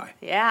tugboat guy.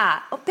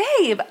 Yeah. Oh,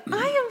 babe,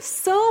 I am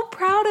so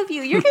proud of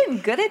you. You're getting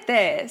good at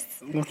this.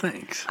 Well,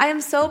 thanks. I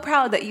am so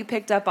proud that you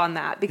picked up on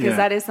that because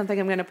that is something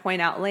I'm going to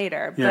point out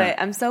later. Yeah.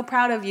 But I'm so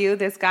proud of you,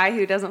 this guy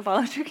who doesn't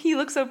follow Turkey. You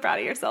look so proud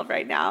of yourself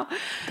right now.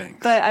 Thanks.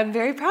 But I'm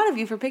very proud of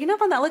you for picking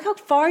up on that. Look how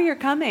far you're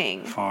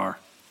coming. Far.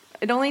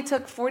 It only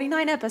took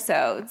 49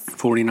 episodes.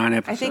 49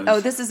 episodes. I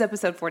think, this is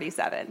episode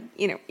 47.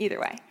 Either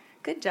way.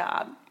 Good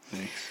job.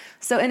 Thanks.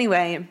 So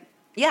anyway,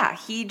 yeah,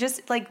 he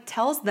just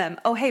tells them,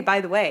 oh, hey, by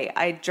the way,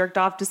 I jerked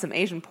off to some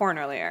Asian porn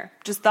earlier.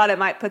 Just thought I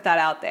might put that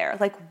out there.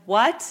 Like,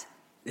 what?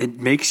 It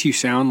makes you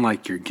sound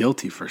like you're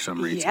guilty for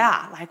some reason.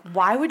 Yeah,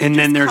 why would you And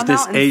just then there's come this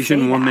out and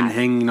Asian say woman that?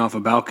 hanging off a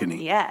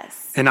balcony.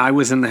 Yes. And I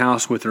was in the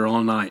house with her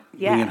all night.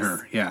 Yes. Me and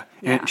her. Yeah.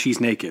 Yeah. And she's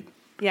naked.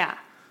 Yeah.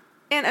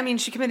 And, I mean,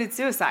 she committed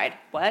suicide.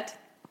 What?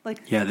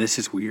 Yeah, this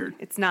is weird.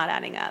 It's not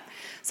adding up.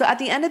 So at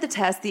the end of the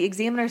test, the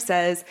examiner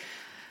says,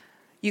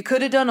 you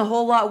could have done a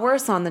whole lot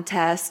worse on the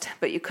test,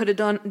 but you could have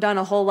done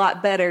a whole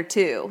lot better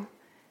too.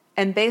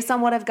 And based on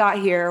what I've got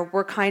here,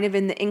 we're kind of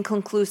in the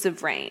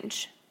inconclusive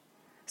range.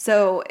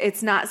 So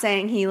it's not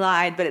saying he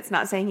lied, but it's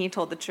not saying he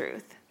told the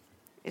truth.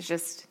 It's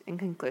just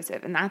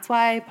inconclusive. And that's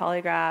why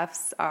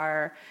polygraphs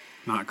are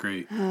not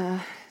great.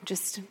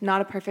 Just not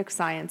a perfect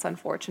science,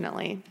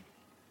 unfortunately.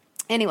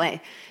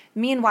 Anyway,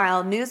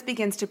 meanwhile, news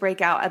begins to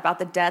break out about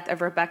the death of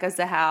Rebecca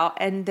Zahau,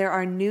 and there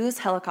are news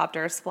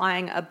helicopters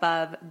flying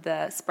above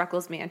the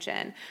Spreckles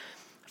mansion.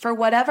 For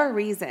whatever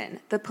reason,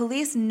 the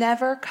police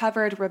never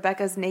covered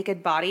Rebecca's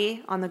naked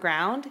body on the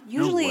ground.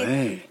 Usually, no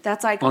way.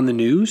 That's like... On the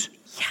news?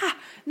 Yeah.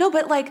 No,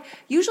 but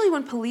usually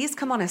when police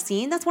come on a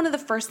scene, that's one of the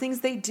first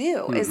things they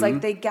do, is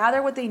they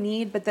gather what they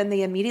need, but then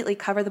they immediately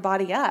cover the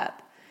body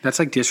up. That's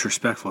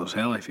disrespectful as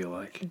hell, I feel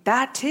like.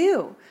 That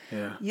too.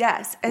 Yeah.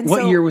 Yes. And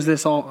what year was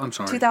this all? I'm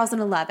sorry.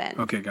 2011.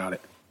 Okay, got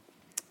it.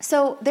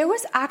 So there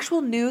was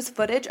actual news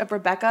footage of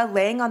Rebecca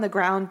laying on the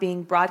ground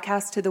being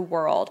broadcast to the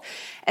world.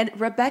 And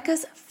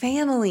Rebecca's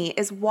family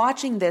is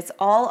watching this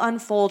all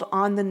unfold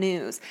on the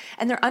news.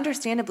 And they're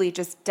understandably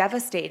just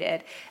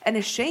devastated and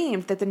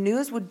ashamed that the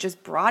news would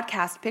just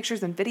broadcast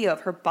pictures and video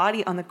of her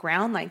body on the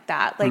ground like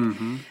that.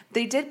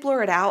 They did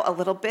blur it out a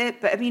little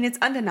bit, but I mean, it's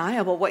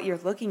undeniable what you're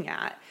looking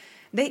at.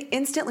 They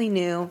instantly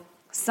knew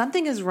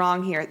something is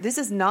wrong here. This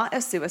is not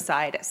a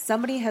suicide.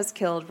 Somebody has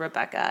killed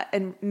Rebecca.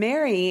 And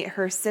Mary,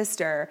 her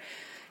sister,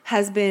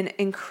 has been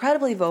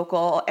incredibly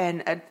vocal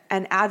and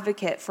an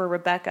advocate for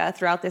Rebecca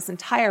throughout this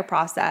entire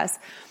process,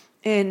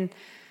 and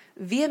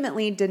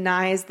vehemently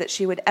denies that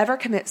she would ever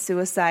commit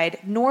suicide,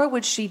 nor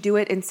would she do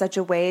it in such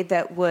a way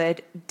that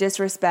would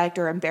disrespect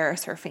or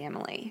embarrass her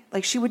family.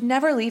 Like, she would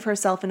never leave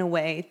herself in a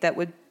way that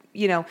would,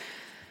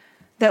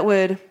 that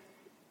would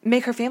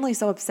make her family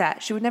so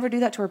upset. She would never do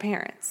that to her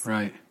parents.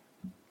 Right.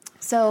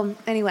 So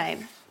anyway,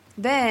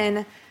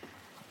 then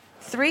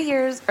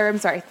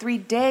 3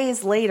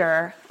 days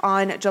later,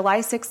 on July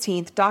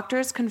 16th,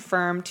 doctors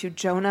confirmed to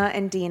Jonah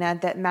and Dina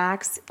that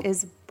Max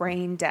is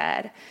brain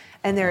dead,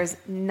 and there's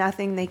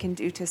nothing they can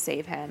do to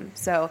save him.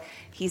 So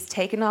he's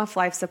taken off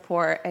life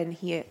support, and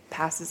he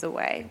passes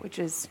away, which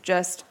is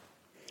just,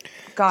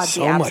 God,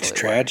 so the much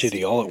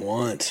tragedy all at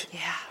once.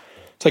 Yeah.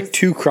 It's like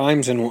two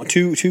crimes and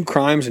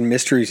crimes and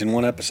mysteries in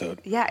one episode.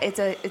 Yeah, it's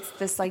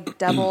this like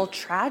double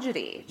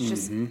tragedy. It's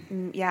just,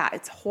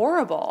 it's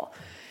horrible.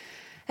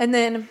 And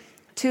then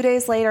 2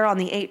 days later, on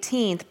the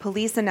 18th,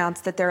 police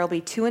announced that there will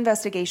be 2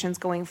 investigations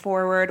going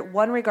forward,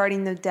 one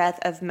regarding the death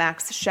of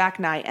Max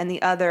Shacknight and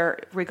the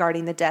other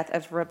regarding the death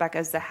of Rebecca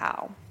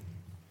Zahau.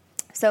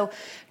 So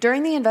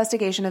during the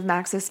investigation of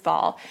Max's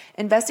fall,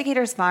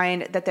 investigators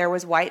find that there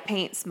was white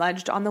paint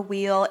smudged on the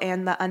wheel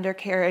and the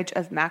undercarriage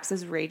of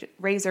Max's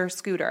Razor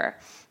scooter.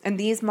 And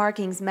these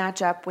markings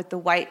match up with the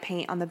white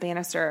paint on the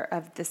banister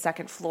of the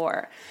second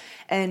floor.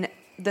 And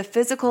the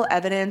physical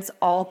evidence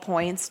all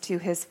points to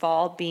his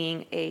fall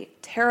being a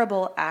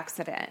terrible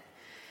accident.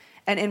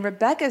 And in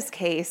Rebecca's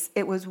case,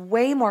 it was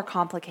way more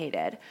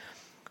complicated.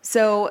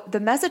 So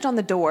the message on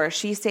the door,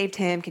 "She saved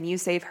him, can you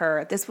save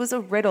her?" This was a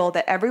riddle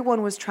that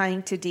everyone was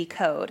trying to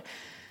decode.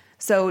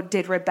 So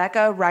did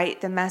Rebecca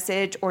write the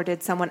message, or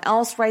did someone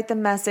else write the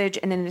message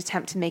in an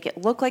attempt to make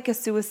it look like a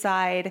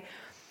suicide?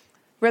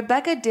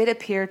 Rebecca did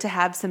appear to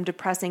have some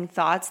depressing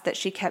thoughts that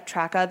she kept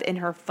track of in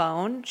her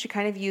phone. She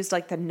kind of used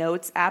like the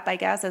notes app, I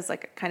guess, as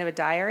like kind of a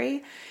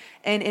diary.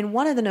 And in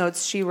one of the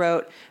notes, she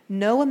wrote,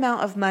 "No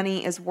amount of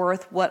money is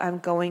worth what I'm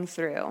going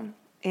through."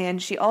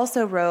 And she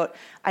also wrote,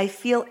 "I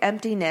feel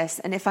emptiness,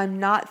 and if I'm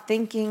not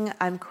thinking,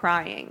 I'm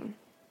crying."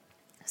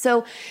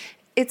 So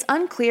it's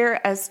unclear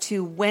as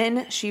to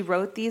when she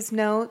wrote these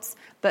notes,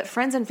 but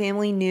friends and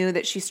family knew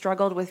that she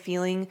struggled with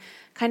feeling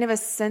kind of a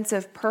sense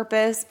of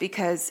purpose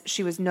because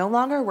she was no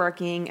longer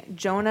working.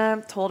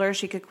 Jonah told her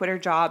she could quit her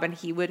job and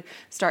he would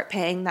start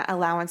paying that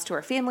allowance to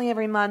her family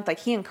every month. Like,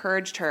 he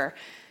encouraged her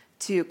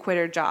to quit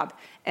her job,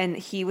 and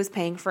he was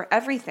paying for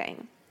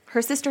everything.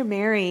 Her sister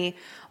Mary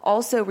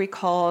also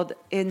recalled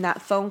in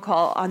that phone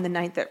call on the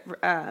night that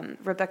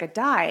Rebecca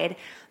died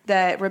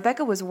that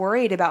Rebecca was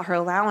worried about her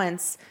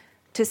allowance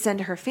to send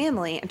to her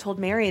family and told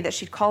Mary that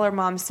she'd call her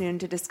mom soon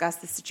to discuss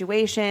the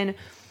situation.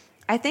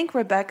 I think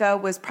Rebecca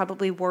was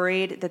probably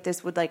worried that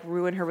this would like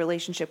ruin her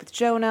relationship with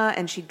Jonah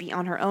and she'd be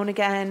on her own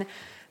again.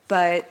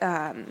 But,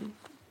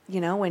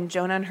 when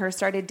Jonah and her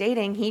started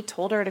dating, he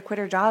told her to quit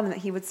her job and that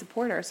he would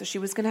support her. So she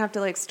was going to have to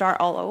like start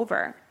all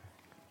over,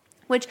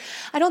 which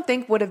I don't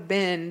think would have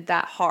been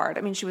that hard.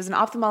 I mean, she was an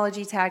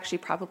ophthalmology tech. She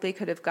probably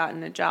could have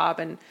gotten a job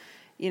and,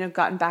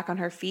 gotten back on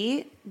her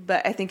feet.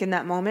 But I think in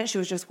that moment, she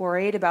was just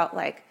worried about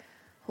like,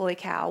 holy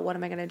cow, what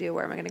am I going to do?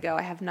 Where am I going to go?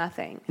 I have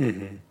nothing.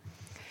 Mm-hmm.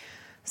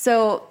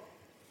 So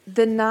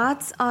the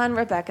knots on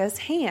Rebecca's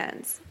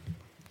hands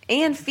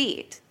and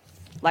feet,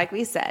 like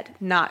we said,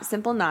 not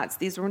simple knots.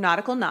 These were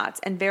nautical knots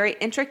and very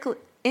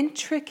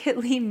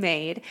intricately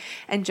made.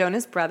 And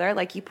Jonah's brother,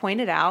 like you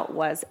pointed out,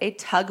 was a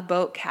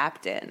tugboat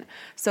captain.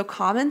 So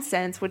common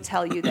sense would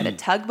tell you that a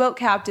tugboat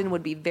captain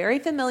would be very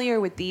familiar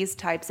with these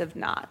types of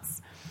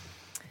knots.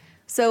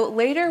 So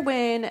later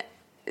when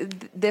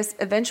this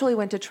eventually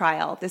went to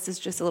trial, this is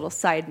just a little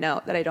side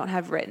note that I don't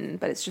have written,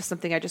 but it's just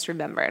something I just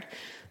remembered.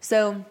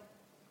 So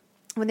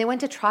when they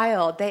went to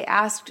trial, they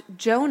asked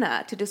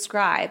Jonah to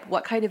describe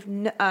what kind of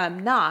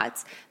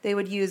knots they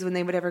would use when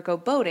they would ever go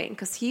boating,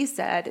 because he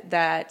said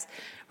that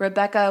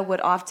Rebecca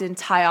would often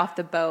tie off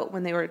the boat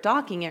when they were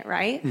docking it,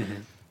 right?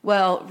 Mm-hmm.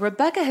 Well,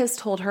 Rebecca has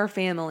told her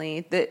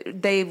family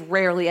that they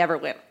rarely ever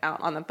went out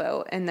on the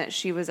boat and that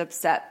she was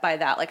upset by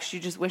that. Like, she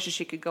just wishes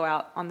she could go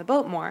out on the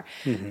boat more.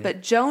 Mm-hmm.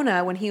 But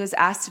Jonah, when he was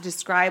asked to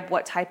describe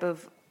what type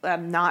of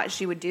knot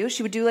she would do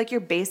like your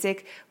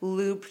basic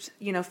looped,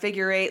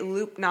 figure 8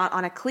 loop knot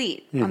on a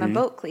cleat, mm-hmm. on a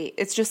boat cleat.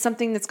 It's just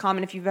something that's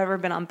common if you've ever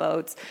been on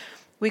boats.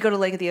 We go to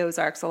Lake of the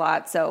Ozarks a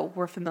lot, so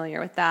we're familiar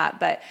with that.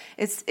 But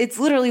it's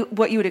literally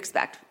what you would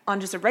expect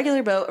on just a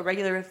regular boat, a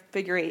regular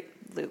figure 8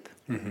 loop.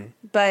 Mm-hmm.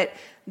 But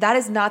that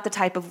is not the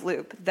type of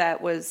loop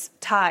that was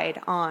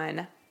tied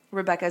on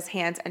Rebecca's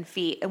hands and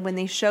feet. And when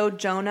they showed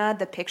Jonah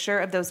the picture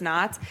of those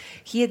knots,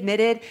 he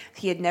admitted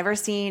he had never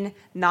seen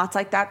knots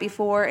like that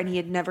before, and he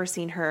had never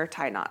seen her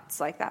tie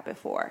knots like that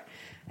before.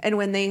 And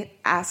when they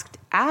asked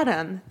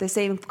Adam the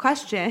same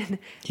question,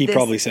 he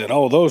probably said,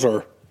 "Oh, those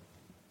are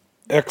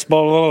knots."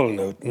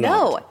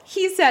 No,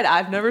 he said,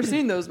 "I've never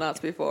seen those knots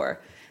before."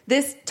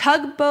 This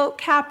tugboat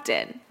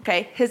captain,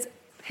 okay, his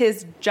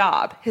his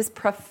job, his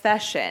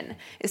profession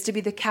is to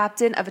be the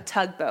captain of a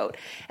tugboat.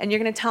 And you're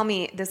going to tell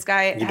me this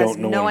guy has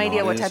no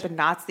idea what type of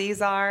knots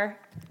these are?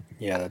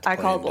 Yeah, that's I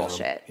call plain dumb.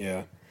 bullshit.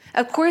 Yeah.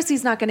 Of course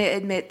he's not going to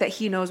admit that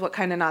he knows what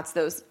kind of knots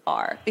those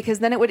are, because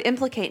then it would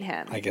implicate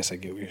him. I guess I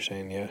get what you're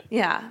saying, yeah.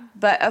 Yeah,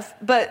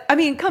 but I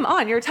mean, come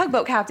on, you're a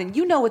tugboat captain.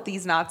 You know what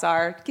these knots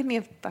are. Give me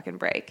a fucking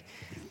break.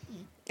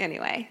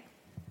 Anyway.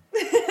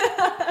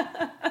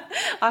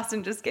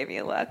 Austin just gave me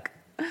a look.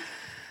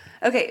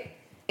 Okay,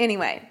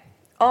 anyway.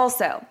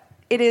 Also,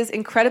 it is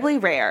incredibly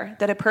rare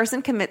that a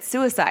person commits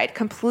suicide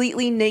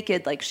completely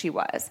naked like she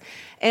was.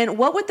 And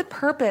what would the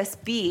purpose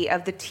be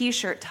of the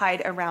T-shirt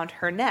tied around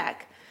her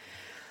neck?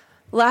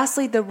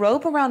 Lastly, the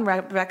rope around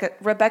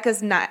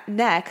Rebecca's neck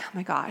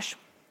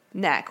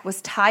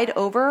was tied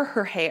over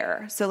her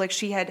hair. So like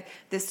she had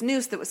this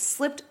noose that was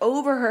slipped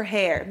over her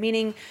hair,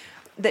 meaning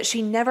that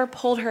she never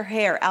pulled her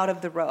hair out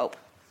of the rope.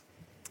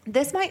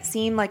 This might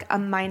seem like a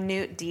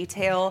minute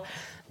detail,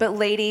 but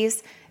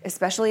ladies,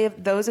 especially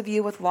those of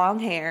you with long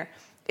hair,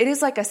 it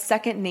is like a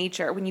second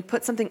nature when you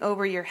put something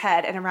over your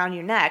head and around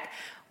your neck.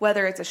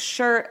 Whether it's a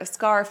shirt, a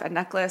scarf, a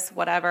necklace,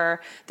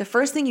 whatever, the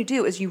first thing you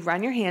do is you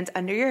run your hands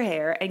under your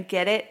hair and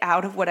get it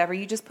out of whatever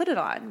you just put it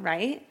on,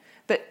 right?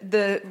 But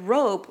the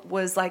rope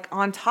was like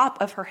on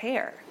top of her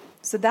hair.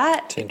 So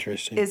that's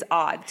interesting. Is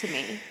odd to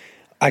me.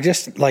 I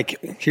just,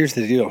 like, here's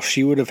the deal.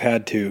 She would have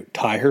had to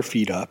tie her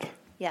feet up.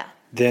 Yeah.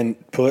 Then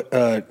put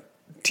a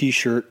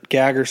T-shirt,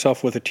 gag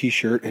herself with a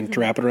T-shirt and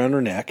wrap it around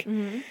her neck.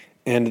 Mm-hmm.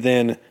 And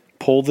then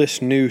pull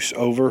this noose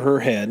over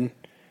her head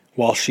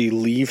while she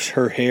leaves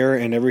her hair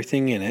and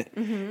everything in it,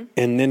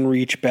 and then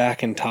reach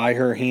back and tie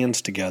her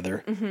hands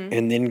together,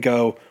 and then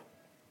go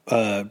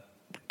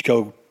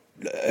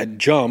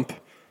jump,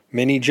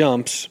 many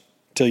jumps,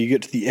 till you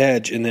get to the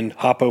edge, and then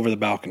hop over the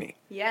balcony.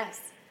 Yes.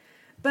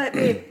 But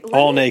babe,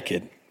 all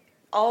naked.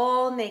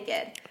 All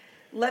naked.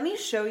 Let me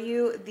show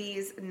you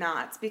these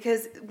knots,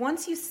 because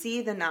once you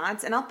see the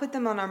knots, and I'll put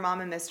them on our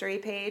Mama Mystery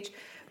page,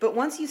 but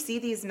once you see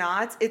these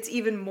knots, it's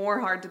even more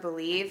hard to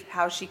believe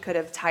how she could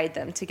have tied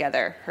them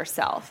together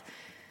herself.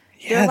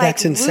 Yeah,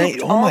 that's insane.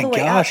 Oh my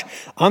gosh.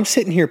 I'm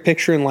sitting here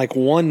picturing like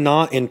one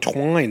knot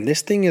entwined.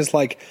 This thing is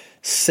like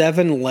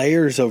 7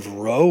 layers of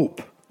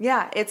rope.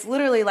 Yeah, it's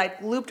literally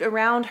like looped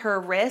around her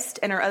wrist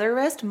and her other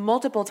wrist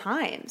multiple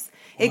times.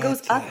 It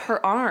goes up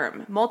her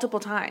arm multiple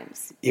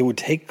times. It would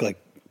take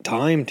like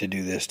time to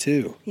do this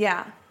too.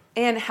 Yeah.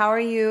 And how are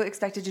you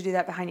expected to do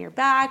that behind your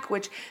back?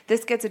 Which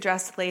this gets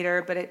addressed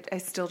later, but it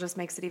still just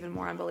makes it even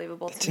more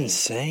unbelievable to me. That's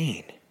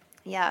insane.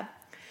 Yeah.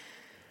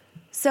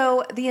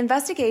 So the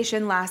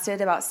investigation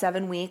lasted about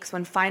 7 weeks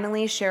when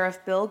finally Sheriff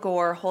Bill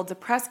Gore holds a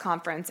press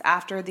conference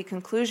after the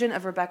conclusion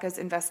of Rebecca's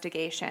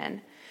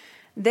investigation.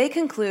 They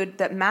conclude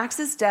that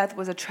Max's death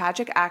was a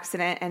tragic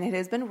accident, and it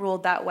has been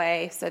ruled that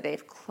way, so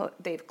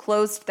they've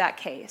closed that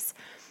case.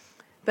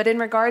 But in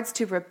regards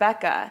to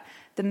Rebecca,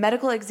 the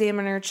medical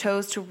examiner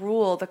chose to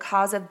rule the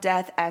cause of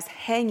death as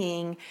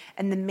hanging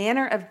and the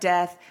manner of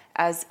death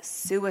as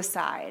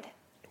suicide.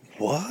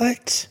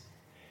 What?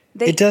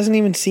 It doesn't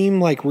even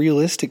seem like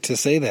realistic to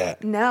say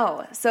that.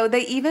 No. So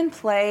they even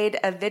played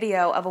a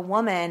video of a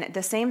woman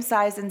the same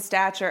size and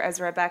stature as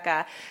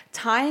Rebecca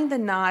tying the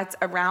knots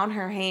around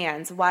her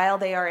hands while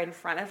they are in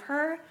front of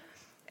her,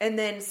 and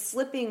then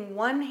slipping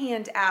one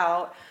hand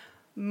out,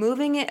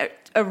 moving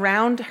it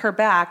around her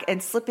back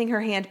and slipping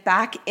her hand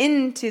back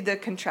into the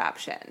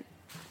contraption.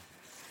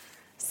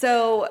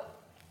 So,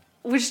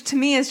 which to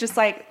me is just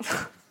like,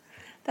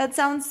 that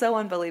sounds so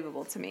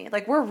unbelievable to me.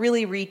 Like, we're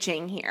really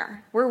reaching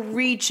here. We're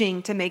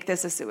reaching to make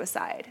this a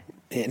suicide.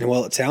 And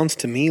well, it sounds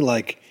to me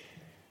like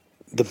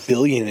the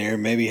billionaire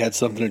maybe had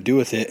something to do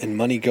with it, and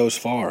money goes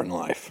far in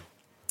life.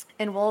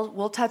 And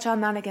we'll touch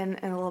on that again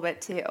in a little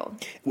bit too.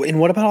 And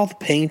what about all the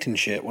paint and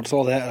shit? What's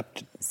all that up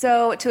to?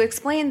 So to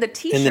explain the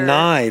T-shirt... And the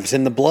knives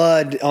and the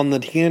blood on the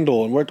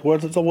handle. And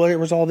where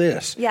was all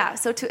this? Yeah,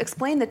 so to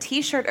explain the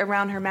T-shirt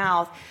around her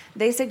mouth,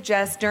 they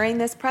suggest during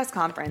this press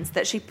conference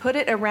that she put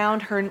it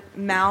around her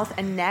mouth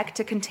and neck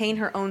to contain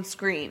her own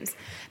screams,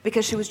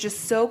 because she was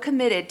just so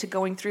committed to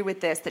going through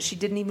with this that she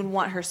didn't even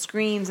want her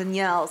screams and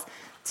yells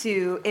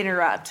to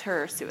interrupt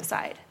her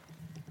suicide.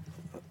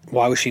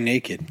 Why was she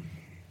naked?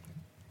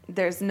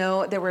 There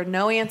were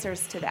no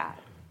answers to that.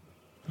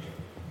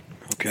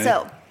 Okay.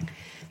 So,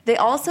 they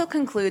also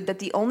conclude that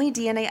the only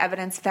DNA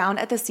evidence found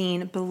at the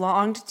scene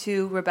belonged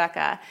to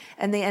Rebecca,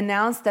 and they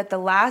announced that the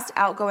last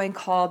outgoing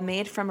call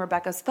made from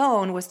Rebecca's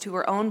phone was to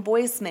her own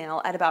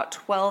voicemail at about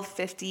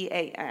 12:50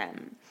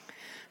 a.m.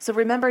 So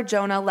remember,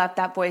 Jonah left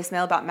that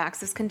voicemail about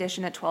Max's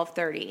condition at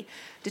 12:30.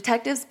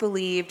 Detectives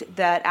believed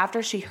that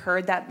after she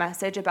heard that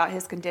message about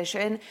his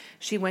condition,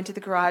 she went to the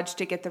garage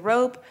to get the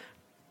rope,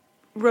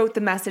 wrote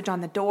the message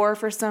on the door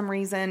for some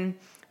reason,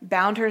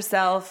 bound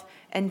herself,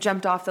 and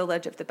jumped off the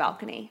ledge of the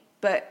balcony.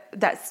 But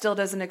that still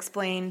doesn't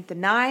explain the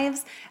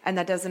knives, and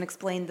that doesn't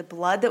explain the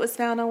blood that was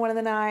found on one of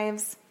the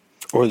knives.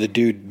 Or the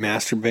dude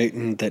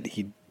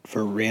masturbating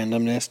for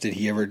randomness.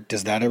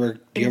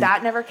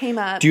 That never came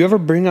up. Do you ever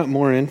bring up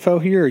more info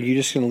here, or are you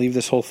just going to leave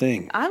this whole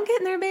thing? I'm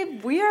getting there,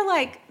 babe. We are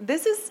like,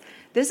 this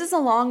This is a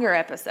longer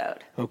episode.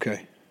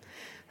 Okay.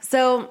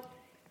 So,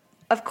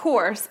 of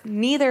course,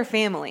 neither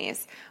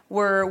families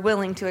were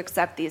willing to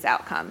accept these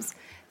outcomes.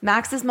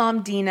 Max's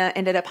mom, Dina,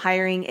 ended up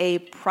hiring a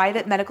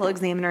private medical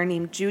examiner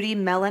named Judy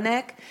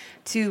Melanek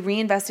to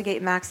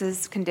reinvestigate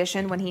Max's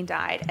condition when he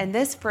died. And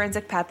this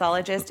forensic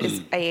pathologist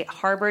is a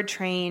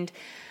Harvard-trained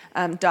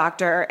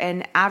doctor.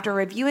 And after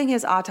reviewing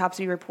his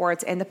autopsy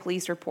reports and the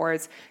police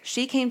reports,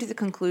 she came to the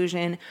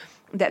conclusion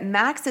that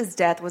Max's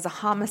death was a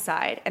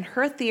homicide, and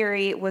her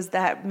theory was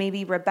that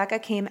maybe Rebecca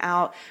came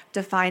out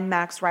to find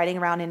Max riding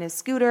around in his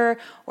scooter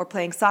or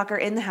playing soccer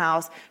in the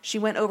house. She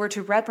went over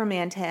to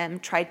reprimand him,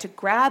 tried to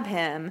grab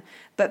him,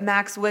 but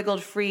Max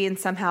wiggled free and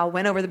somehow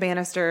went over the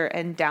banister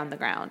and down the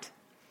ground.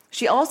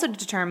 She also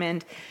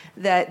determined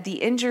that the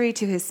injury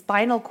to his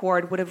spinal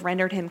cord would have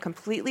rendered him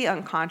completely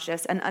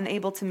unconscious and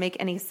unable to make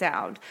any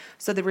sound.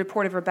 So the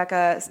report of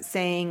Rebecca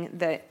saying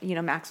that,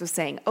 Max was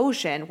saying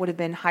ocean would have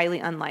been highly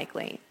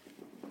unlikely.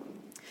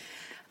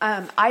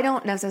 I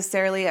don't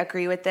necessarily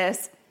agree with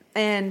this,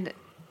 and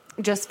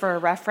just for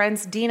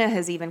reference, Dina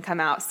has even come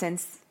out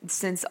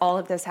since all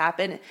of this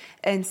happened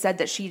and said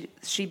that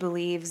she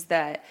believes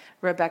that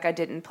Rebecca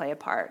didn't play a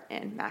part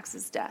in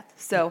Max's death.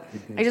 So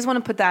I just want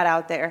to put that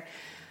out there,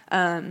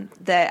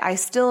 that I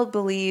still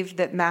believe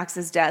that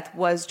Max's death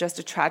was just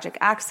a tragic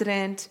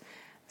accident.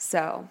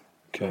 So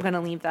I'm going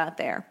to leave that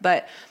there,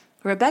 but.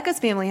 Rebecca's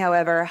family,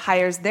 however,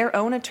 hires their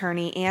own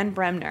attorney, Anne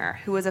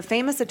Bremner, who is a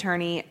famous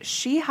attorney.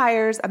 She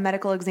hires a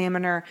medical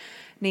examiner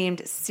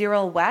named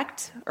Cyril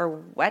Wecht, or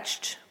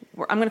Wecht.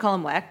 I'm going to call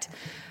him Wecht.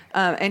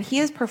 And he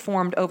has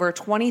performed over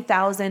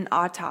 20,000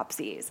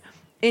 autopsies.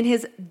 In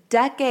his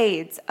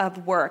decades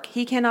of work,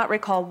 he cannot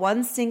recall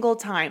one single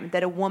time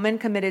that a woman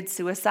committed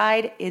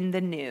suicide in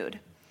the nude.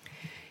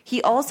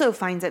 He also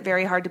finds it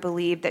very hard to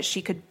believe that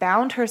she could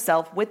bound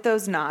herself with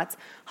those knots,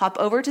 hop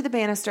over to the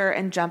banister,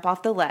 and jump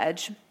off the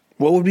ledge.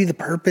 What would be the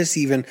purpose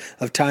even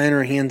of tying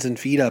her hands and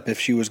feet up if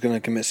she was going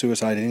to commit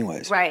suicide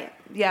anyways? Right.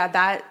 Yeah,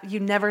 that you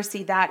never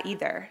see that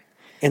either.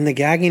 And the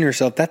gagging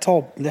herself,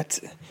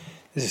 this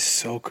is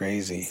so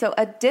crazy. So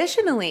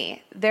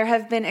additionally, there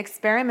have been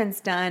experiments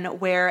done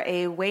where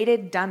a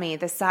weighted dummy,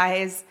 the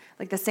size,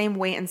 like the same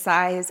weight and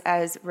size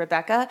as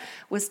Rebecca,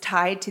 was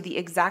tied to the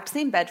exact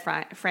same bed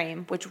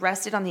frame, which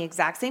rested on the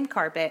exact same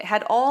carpet,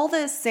 had all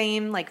the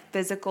same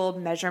physical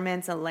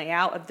measurements and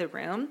layout of the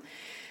room.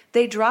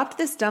 They dropped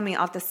this dummy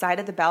off the side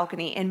of the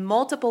balcony in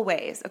multiple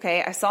ways.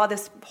 Okay, I saw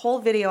this whole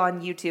video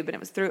on YouTube, and it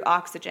was through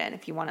Oxygen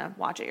if you want to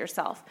watch it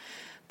yourself.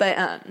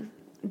 But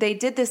they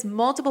did this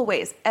multiple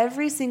ways.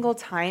 Every single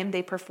time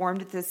they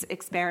performed this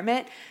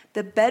experiment,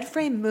 the bed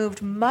frame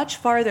moved much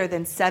farther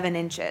than 7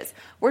 inches.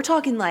 We're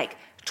talking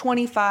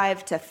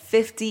 25 to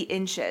 50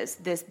 inches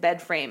this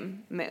bed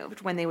frame moved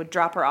when they would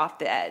drop her off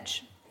the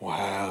edge.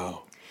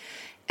 Wow.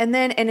 And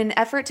then in an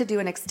effort to do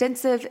an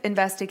extensive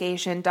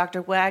investigation,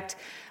 Dr. Wecht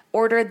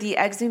ordered the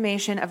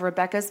exhumation of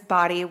Rebecca's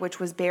body, which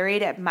was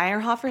buried at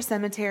Meyerhofer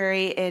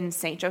Cemetery in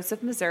St.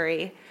 Joseph,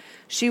 Missouri.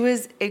 She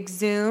was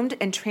exhumed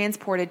and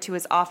transported to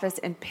his office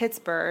in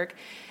Pittsburgh,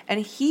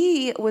 and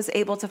he was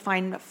able to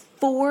find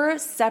 4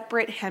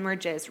 separate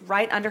hemorrhages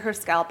right under her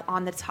scalp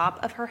on the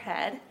top of her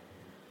head.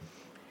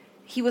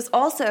 He was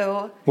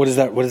also... What does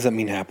that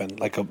mean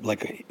happened? Like a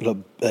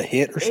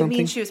hit or something? It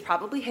means she was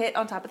probably hit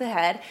on top of the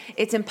head.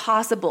 It's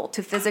impossible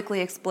to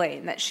physically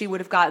explain that she would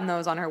have gotten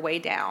those on her way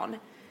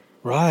down.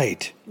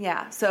 Right.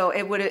 Yeah. So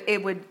it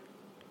would,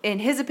 in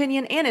his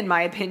opinion and in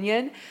my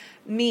opinion,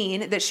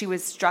 mean that she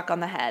was struck on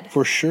the head.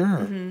 For sure.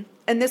 Mm-hmm.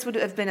 And this would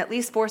have been at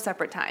least 4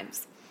 separate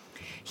times.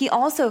 He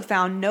also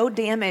found no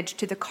damage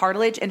to the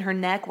cartilage in her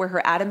neck where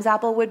her Adam's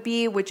apple would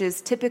be, which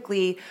is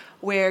typically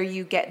where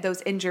you get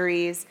those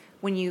injuries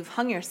when you've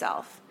hung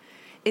yourself.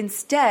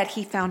 Instead,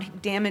 he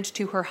found damage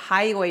to her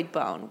hyoid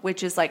bone,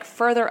 which is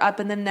further up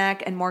in the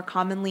neck and more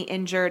commonly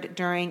injured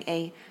during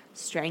a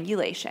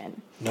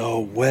strangulation. No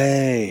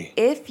way.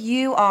 If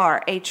you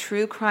are a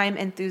true crime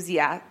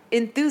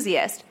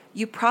enthusiast,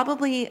 you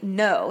probably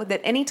know that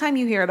anytime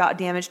you hear about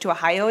damage to a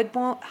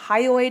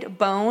hyoid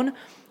bone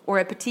or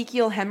a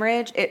petechial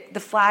hemorrhage, the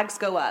flags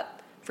go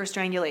up for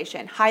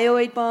strangulation.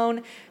 Hyoid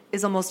bone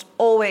is almost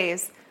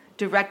always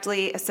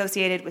directly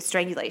associated with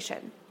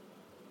strangulation.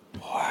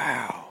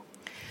 Wow.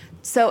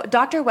 So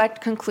Dr. Wecht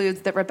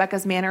concludes that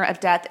Rebecca's manner of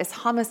death is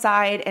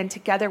homicide, and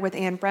together with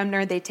Anne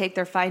Bremner, they take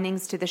their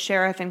findings to the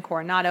sheriff in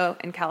Coronado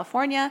in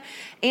California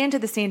and to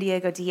the San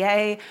Diego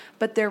DA,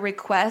 but their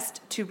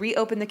request to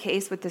reopen the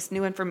case with this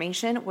new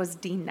information was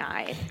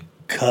denied.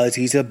 'Cause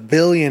he's a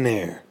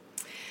billionaire.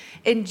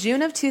 In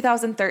June of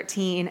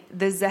 2013,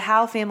 the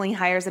Zahau family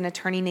hires an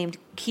attorney named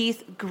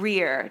Keith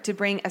Greer to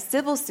bring a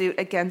civil suit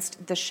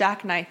against the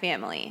Shacknai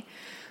family.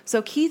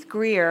 So Keith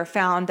Greer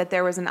found that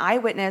there was an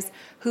eyewitness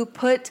who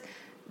put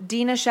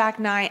Dina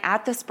Shacknai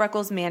at the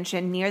Spreckles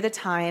mansion near the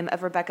time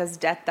of Rebecca's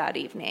death that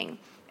evening.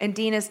 And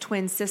Dina's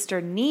twin sister,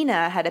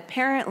 Nina, had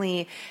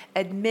apparently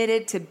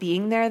admitted to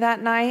being there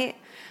that night.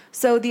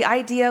 So the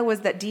idea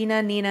was that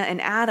Dina, Nina, and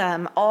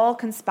Adam all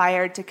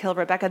conspired to kill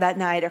Rebecca that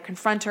night or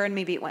confront her, and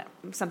maybe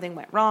something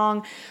went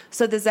wrong.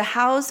 So the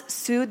Zahows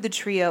sued the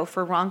trio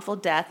for wrongful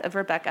death of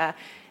Rebecca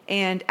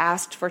and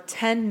asked for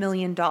 $10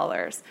 million.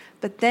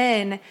 But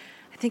then,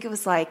 I think it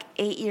was like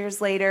 8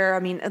 years later,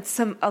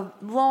 a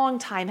long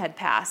time had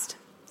passed.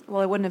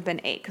 Well, it wouldn't have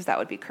been 8 because that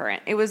would be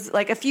current. It was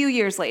like a few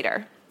years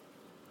later.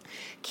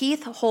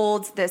 Keith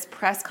holds this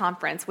press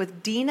conference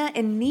with Dina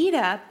and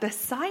Nina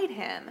beside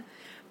him,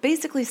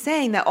 basically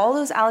saying that all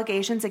those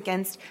allegations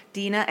against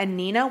Dina and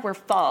Nina were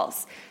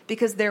false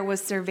because there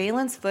was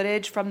surveillance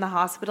footage from the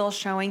hospital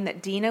showing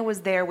that Dina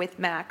was there with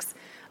Max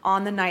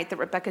on the night that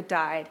Rebecca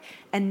died,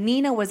 and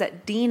Nina was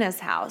at Dina's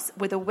house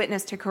with a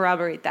witness to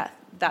corroborate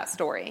that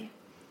story.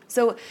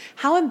 So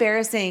how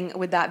embarrassing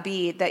would that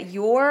be that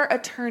your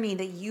attorney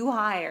that you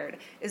hired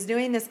is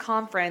doing this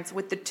conference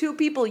with the two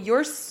people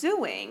you're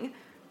suing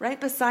right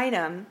beside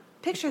him?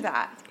 Picture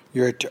that.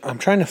 I'm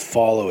trying to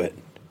follow it.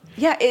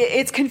 Yeah,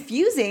 it's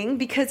confusing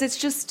because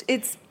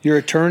it's your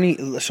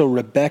attorney. So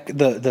Rebecca,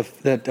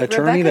 the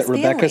attorney that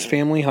Rebecca's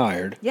family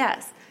hired.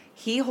 Yes,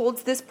 he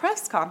holds this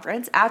press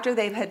conference after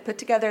they had put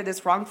together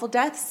this wrongful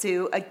death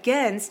suit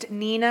against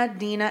Nina,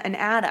 Dina, and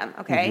Adam.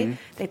 Okay,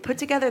 They put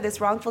together this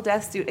wrongful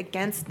death suit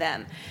against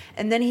them,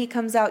 and then he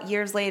comes out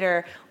years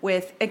later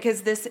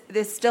because this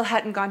still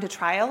hadn't gone to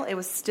trial; it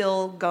was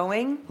still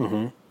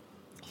going.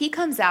 He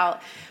comes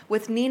out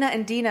with Nina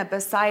and Dina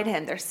beside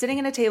him. They're sitting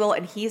at a table,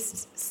 and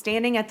he's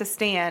standing at the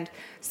stand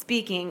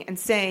speaking and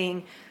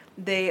saying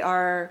they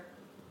are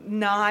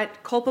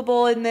not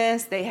culpable in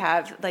this. They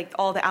have,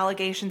 all the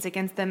allegations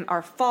against them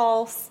are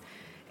false.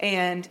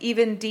 And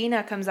even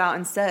Dina comes out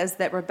and says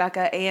that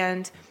Rebecca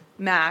and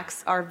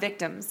Max are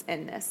victims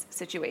in this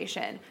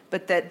situation,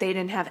 but that they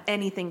didn't have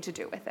anything to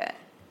do with it.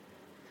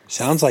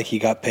 Sounds like he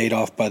got paid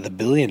off by the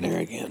billionaire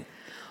again.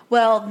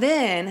 Well,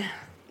 then...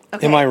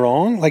 Okay. Am I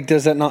wrong?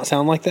 Does that not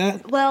sound like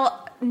that?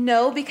 Well,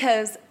 no,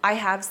 because I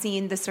have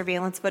seen the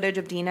surveillance footage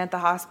of Dina at the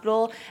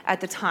hospital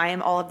at the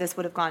time all of this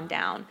would have gone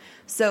down.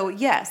 So,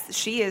 yes,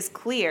 she is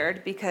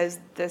cleared because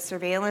the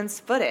surveillance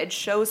footage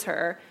shows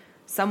her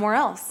somewhere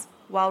else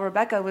while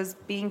Rebecca was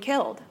being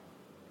killed.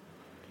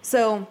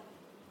 So,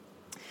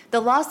 the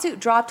lawsuit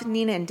dropped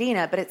Nina and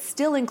Dina, but it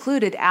still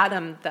included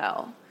Adam,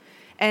 though.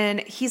 And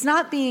he's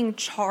not being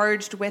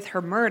charged with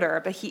her murder,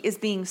 but he is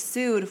being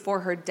sued for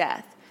her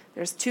death.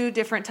 There's two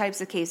different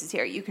types of cases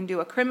here. You can do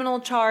a criminal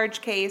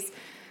charge case,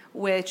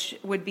 which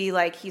would be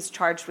like he's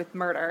charged with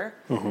murder,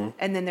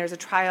 and then there's a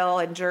trial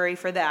and jury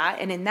for that.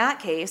 And in that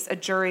case, a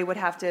jury would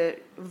have to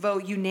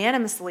vote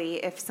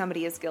unanimously if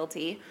somebody is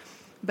guilty.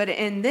 But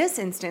in this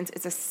instance,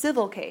 it's a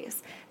civil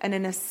case. And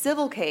in a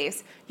civil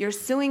case, you're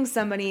suing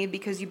somebody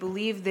because you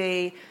believe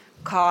they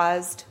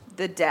caused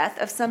the death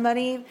of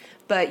somebody,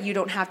 but you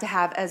don't have to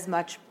have as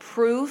much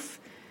proof,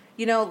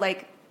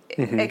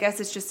 I guess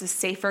it's just a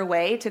safer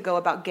way to go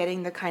about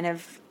getting the kind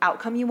of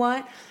outcome you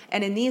want.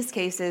 And in these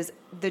cases,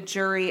 the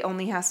jury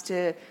only has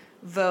to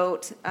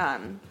vote,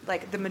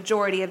 the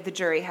majority of the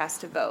jury has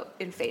to vote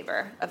in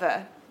favor of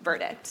a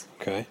verdict.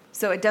 Okay.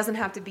 So it doesn't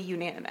have to be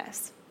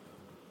unanimous.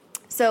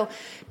 So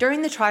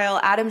during the trial,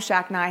 Adam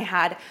Shacknai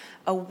had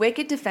a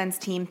wicked defense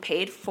team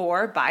paid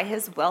for by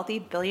his wealthy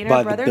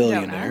billionaire brother,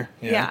 Jonah.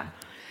 Yeah.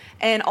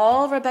 And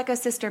all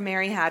Rebecca's sister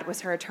Mary had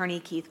was her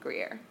attorney, Keith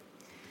Greer.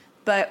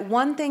 But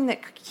one thing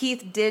that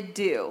Keith did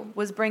do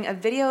was bring a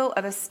video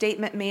of a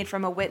statement made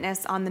from a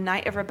witness on the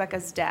night of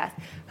Rebecca's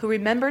death who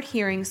remembered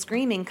hearing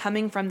screaming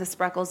coming from the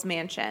Spreckles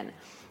mansion.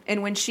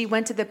 And when she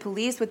went to the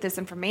police with this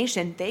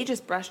information, they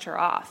just brushed her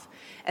off.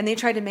 And they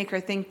tried to make her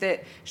think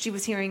that she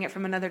was hearing it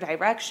from another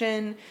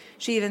direction.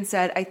 She even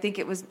said, I think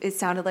it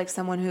sounded like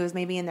someone who was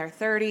maybe in their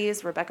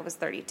 30s. Rebecca was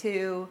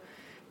 32.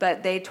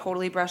 But they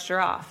totally brushed her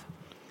off.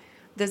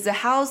 The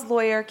Zahows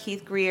lawyer,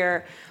 Keith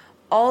Greer,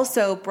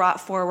 also brought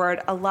forward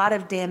a lot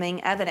of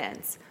damning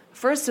evidence.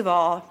 First of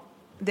all,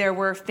 there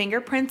were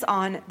fingerprints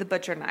on the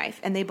butcher knife,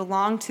 and they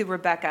belonged to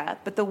Rebecca.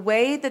 But the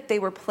way that they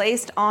were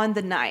placed on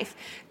the knife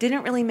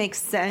didn't really make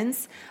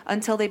sense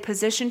until they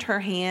positioned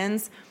her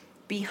hands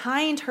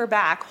behind her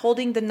back,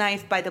 holding the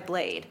knife by the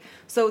blade.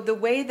 So the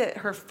way that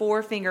her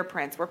 4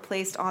 fingerprints were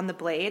placed on the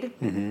blade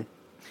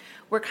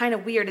were kind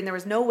of weird, and there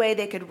was no way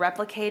they could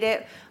replicate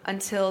it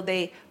until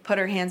they put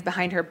her hands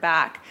behind her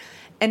back.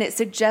 And it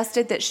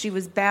suggested that she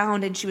was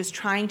bound and she was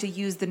trying to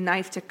use the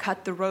knife to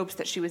cut the ropes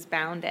that she was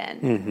bound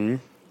in.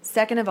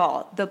 Second of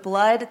all, the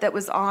blood that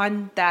was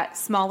on that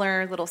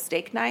smaller little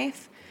steak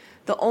knife,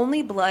 the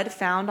only blood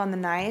found on the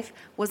knife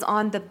was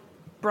on the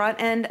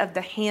front end of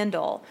the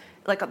handle,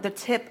 like the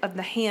tip of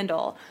the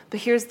handle.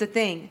 But here's the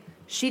thing.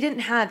 She didn't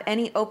have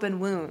any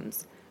open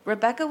wounds.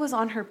 Rebecca was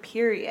on her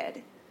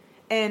period.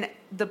 And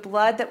the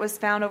blood that was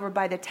found over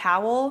by the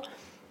towel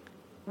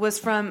was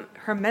from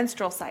her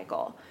menstrual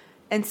cycle.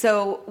 And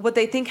so what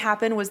they think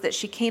happened was that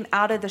she came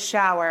out of the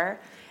shower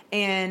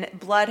and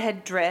blood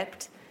had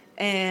dripped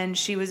and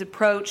she was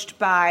approached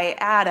by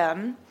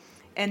Adam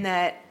and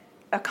that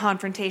a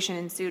confrontation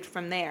ensued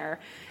from there,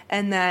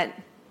 and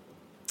that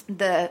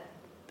the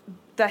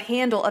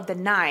handle of the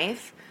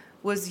knife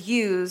was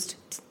used,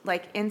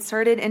 like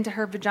inserted into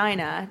her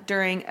vagina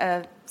during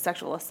a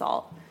sexual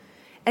assault.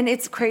 And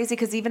it's crazy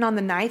because even on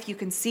the knife, you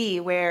can see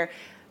where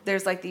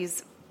there's like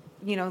these,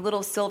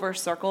 little silver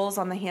circles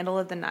on the handle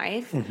of the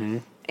knife. Mm-hmm.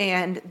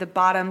 And the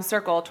bottom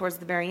circle towards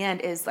the very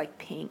end is like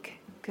pink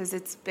because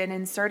it's been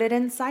inserted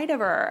inside of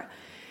her.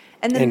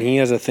 And then he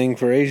has a thing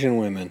for Asian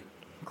women.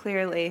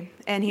 Clearly.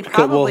 And he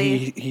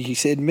probably... Well,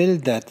 he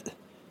admitted that.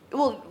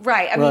 Well,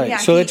 right. I mean, yeah.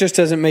 So it just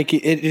doesn't make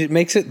it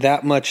makes it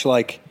that much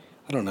like,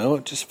 I don't know,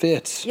 it just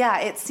fits. Yeah,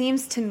 it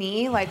seems to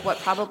me like what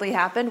probably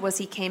happened was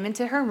he came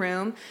into her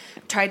room,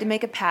 tried to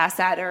make a pass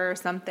at her or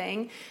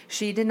something.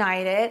 She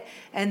denied it.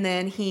 And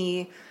then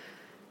he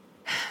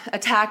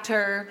attacked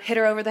her, hit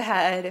her over the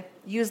head,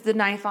 used the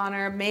knife on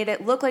her, made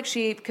it look like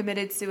she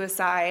committed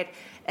suicide,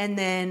 and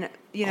then,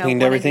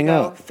 cleaned everything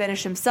up.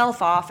 Finish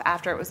himself off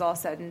after it was all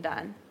said and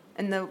done.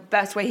 And the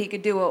best way he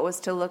could do it was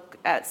to look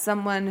at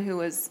someone who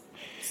was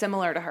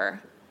similar to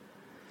her.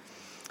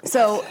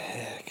 So,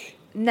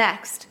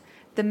 next,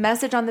 the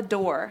message on the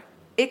door.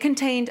 It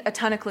contained a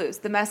ton of clues.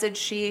 The message,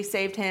 she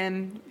saved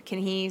him, can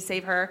he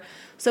save her?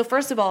 So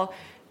first of all,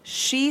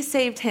 she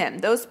saved him.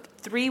 Those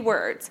 3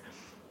 words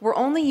were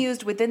only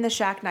used within the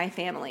Shacknai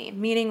family,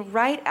 meaning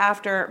right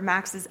after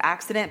Max's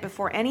accident,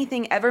 before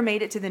anything ever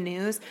made it to the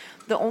news,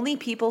 the only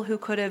people who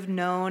could have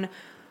known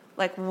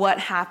like what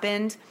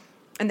happened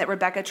and that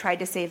Rebecca tried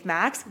to save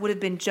Max would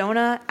have been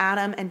Jonah,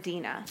 Adam, and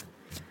Dina.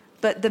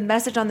 But the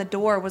message on the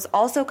door was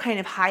also kind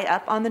of high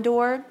up on the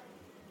door,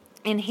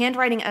 and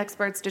handwriting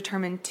experts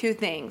determined 2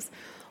 things.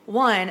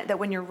 One, that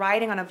when you're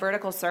writing on a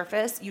vertical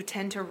surface, you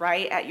tend to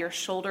write at your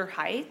shoulder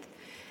height,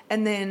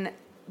 and then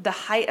the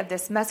height of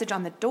this message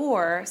on the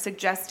door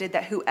suggested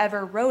that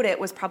whoever wrote it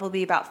was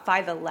probably about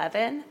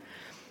 5'11".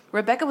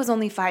 Rebecca was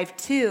only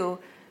 5'2",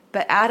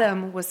 but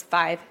Adam was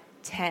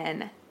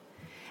 5'10".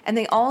 And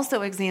they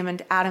also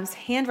examined Adam's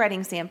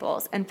handwriting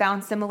samples and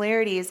found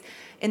similarities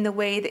in the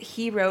way that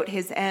he wrote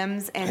his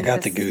M's and I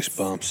got the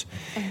goosebumps.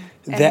 And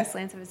the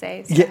slants of his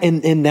A's. Yeah,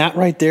 and that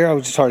right there, I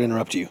was sorry to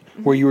interrupt you,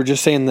 where you were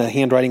just saying the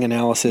handwriting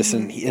analysis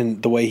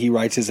and the way he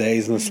writes his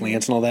A's and the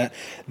slants and all that.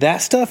 That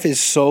stuff is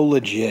so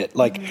legit.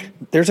 Like,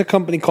 there's a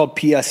company called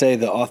PSA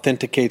that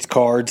authenticates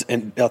cards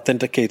and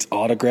authenticates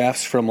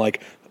autographs from,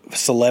 like,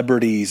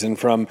 celebrities and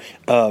from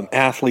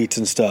athletes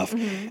and stuff.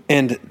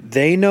 And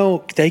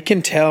they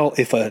can tell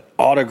if an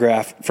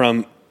autograph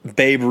from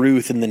Babe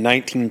Ruth in the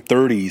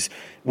 1930s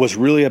was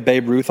really a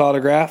Babe Ruth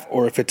autograph,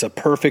 or if it's a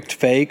perfect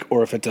fake,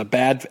 or if it's a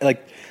bad,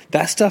 like,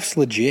 that stuff's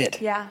legit.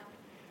 Yeah.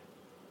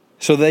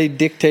 So they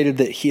dictated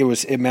that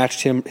it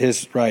matched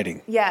his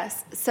writing.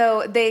 Yes.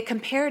 So they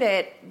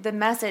compared the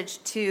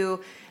message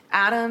to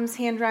Adam's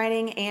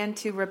handwriting and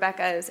to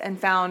Rebecca's, and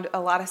found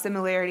a lot of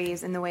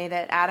similarities in the way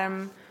that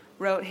Adam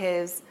wrote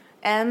his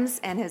M's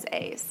and his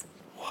A's.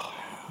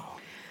 Wow.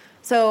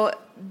 So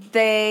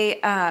they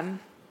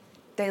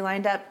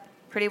lined up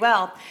pretty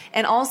well.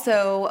 And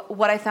also,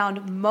 what I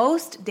found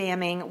most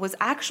damning was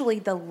actually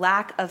the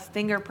lack of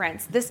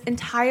fingerprints. This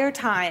entire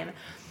time,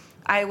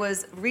 I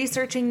was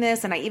researching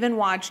this, and I even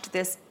watched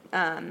this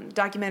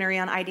documentary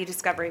on ID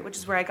Discovery, which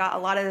is where I got a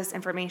lot of this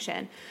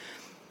information.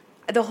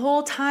 The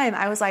whole time,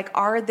 I was like,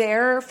 are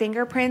there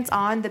fingerprints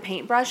on the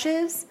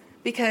paintbrushes?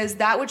 Because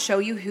that would show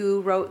you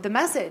who wrote the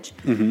message.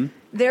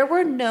 There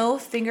were no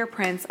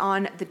fingerprints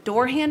on the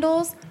door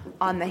handles,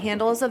 on the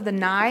handles of the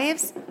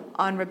knives,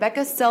 on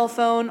Rebecca's cell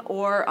phone,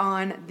 or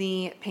on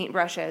the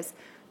paintbrushes.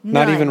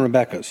 None. Not even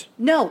Rebecca's?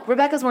 No,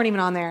 Rebecca's weren't even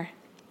on there.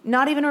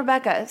 Not even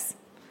Rebecca's.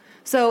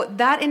 So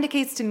that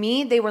indicates to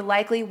me they were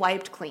likely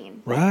wiped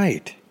clean.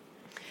 Right.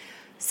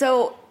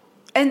 So,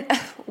 and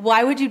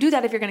why would you do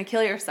that if you're going to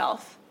kill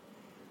yourself?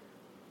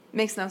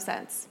 Makes no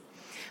sense.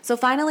 So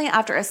finally,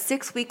 after a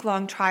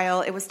 6-week-long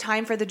trial, it was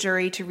time for the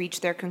jury to reach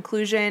their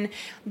conclusion.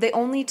 They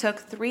only took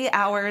 3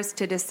 hours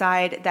to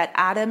decide that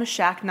Adam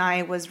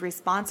Shacknai was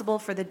responsible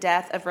for the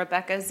death of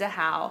Rebecca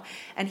Zahau,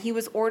 and he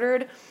was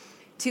ordered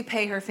to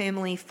pay her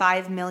family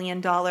 $5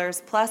 million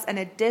plus an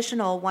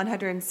additional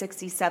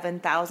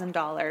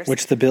 $167,000.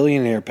 Which the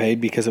billionaire paid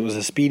because it was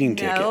a speeding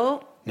ticket.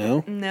 No?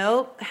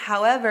 No.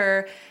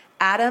 However,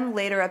 Adam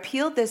later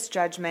appealed this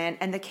judgment,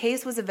 and the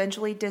case was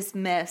eventually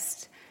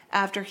dismissed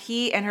after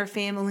he and her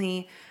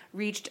family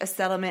reached a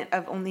settlement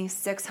of only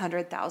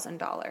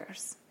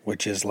 $600,000.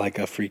 Which is like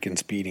a freaking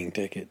speeding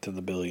ticket to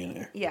the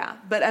billionaire. Yeah,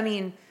 but I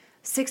mean,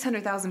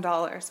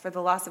 $600,000 for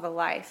the loss of a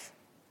life.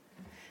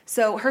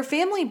 So her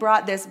family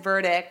brought this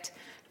verdict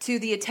to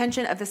the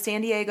attention of the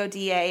San Diego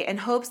DA in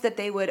hopes that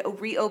they would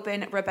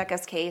reopen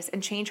Rebecca's case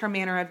and change her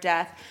manner of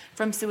death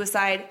from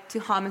suicide to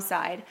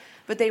homicide.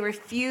 But they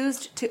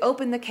refused to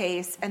open the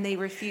case, and they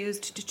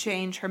refused to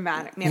change her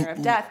manner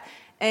of death.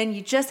 And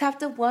you just have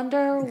to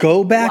wonder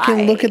Go back why.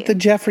 and look at the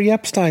Jeffrey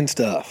Epstein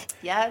stuff.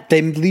 Yeah.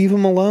 They leave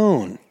him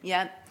alone.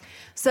 Yeah.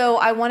 So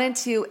I wanted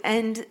to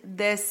end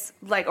this,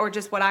 or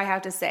just what I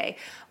have to say,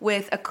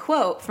 with a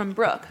quote from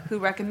Brooke, who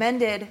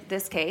recommended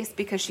this case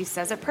because she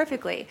says it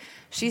perfectly.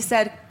 She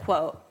said,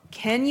 quote,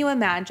 Can you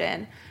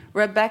imagine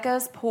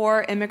Rebecca's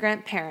poor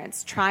immigrant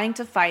parents trying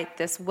to fight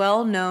this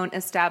well-known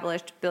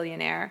established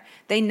billionaire?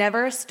 They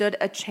never stood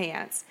a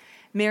chance.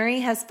 Mary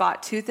has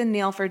fought tooth and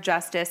nail for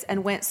justice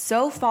and went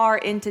so far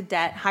into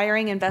debt,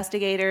 hiring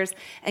investigators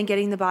and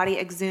getting the body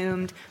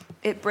exhumed.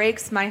 It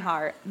breaks my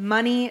heart.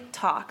 Money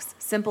talks.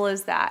 Simple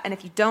as that. And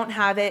if you don't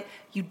have it,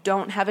 you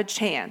don't have a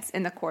chance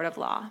in the court of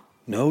law.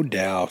 No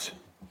doubt.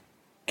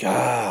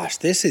 Gosh,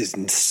 this is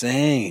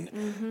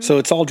insane. So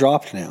it's all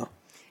dropped now.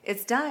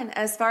 It's done.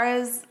 As far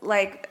as any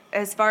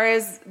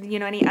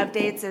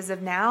updates as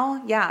of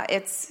now, yeah,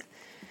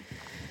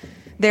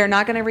 they're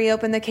not going to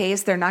reopen the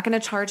case. They're not going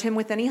to charge him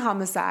with any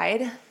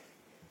homicide.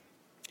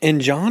 And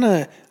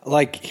Jonna,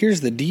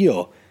 here's the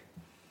deal.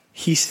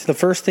 The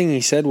first thing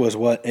he said was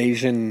what?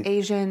 Asian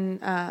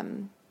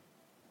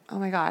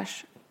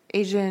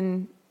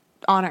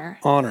honor.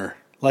 Honor.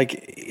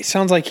 It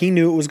sounds like he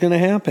knew it was going to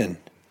happen.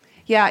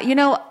 Yeah,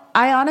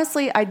 I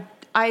honestly,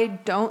 I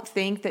don't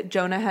think that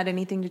Jonah had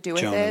anything to do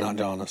with it. Not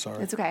Jonah,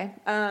 sorry. It's okay.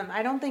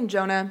 I don't think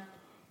Jonah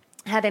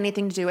had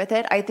anything to do with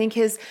it. I think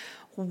his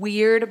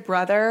weird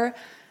brother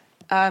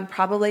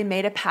probably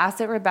made a pass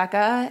at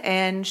Rebecca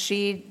and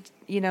she,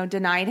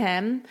 denied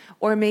him.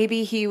 Or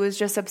maybe he was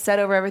just upset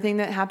over everything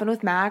that happened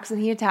with Max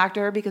and he attacked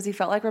her because he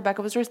felt like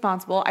Rebecca was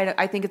responsible.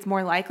 I think it's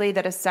more likely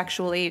that a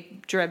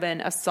sexually driven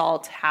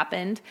assault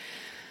happened.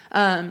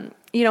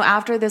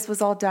 After this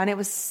was all done, it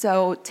was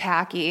so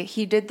tacky.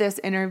 He did this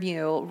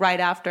interview right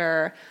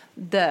after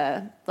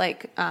the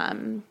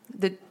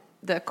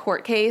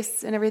court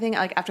case and everything,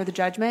 after the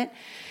judgment.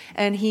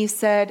 And he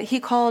said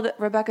he called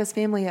Rebecca's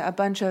family a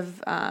bunch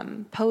of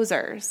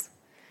posers.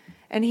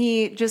 And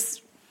he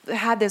just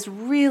had this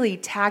really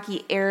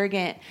tacky,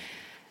 arrogant,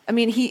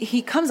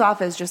 he comes off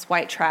as just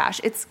white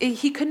trash.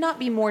 He could not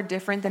be more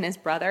different than his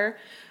brother,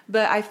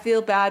 but I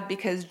feel bad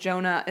because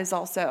Jonah is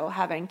also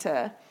having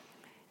to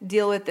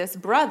deal with this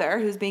brother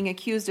who's being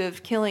accused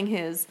of killing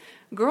his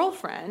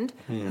girlfriend,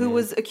 who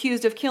was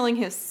accused of killing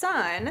his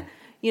son.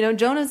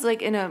 Jonah's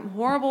in a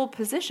horrible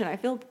position. I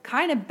feel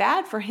kind of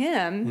bad for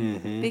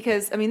him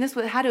because, this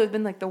had to have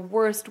been the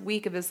worst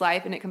week of his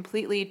life and it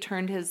completely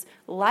turned his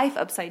life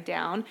upside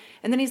down.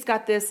 And then he's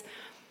got this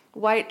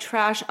white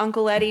trash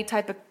Uncle Eddie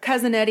type of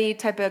Cousin Eddie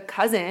type of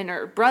cousin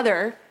or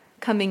brother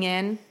coming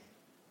in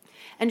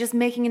and just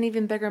making an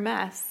even bigger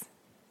mess.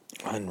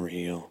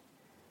 Unreal.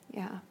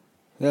 Yeah.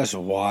 That's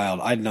wild.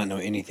 I did not know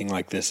anything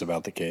like this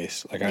about the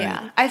case. I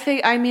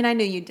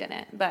knew you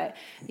didn't, but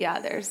yeah,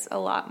 there's a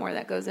lot more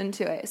that goes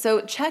into it.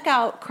 So check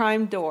out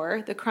Crime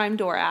Door, the Crime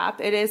Door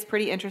app. It is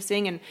pretty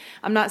interesting, and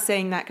I'm not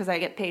saying that because I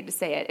get paid to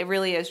say it. It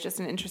really is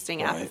just an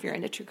interesting app if you're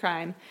into true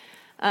crime.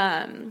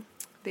 But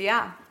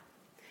yeah.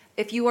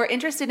 If you are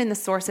interested in the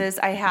sources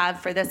I have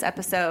for this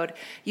episode,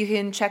 you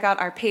can check out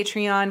our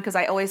Patreon because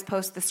I always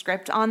post the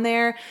script on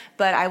there.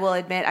 But I will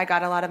admit I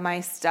got a lot of my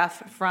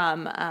stuff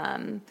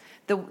from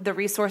the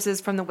resources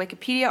from the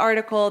Wikipedia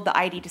article, the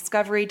ID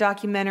Discovery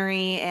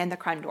documentary, and the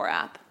Crime Door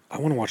app. I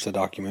want to watch the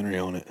documentary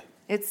on it.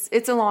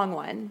 It's a long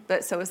one,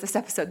 but so is this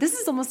episode. This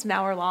is almost an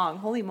hour long.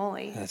 Holy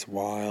moly. That's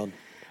wild.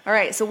 All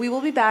right, so we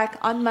will be back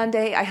on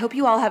Monday. I hope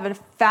you all have a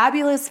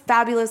fabulous,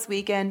 fabulous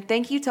weekend.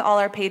 Thank you to all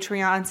our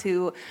Patreons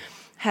who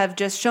have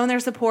just shown their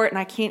support, and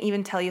I can't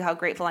even tell you how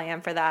grateful I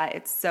am for that.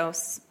 It's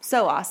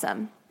so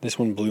awesome. This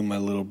one blew my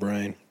little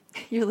brain.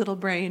 Your little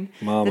brain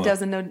Mama, that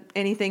doesn't know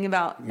anything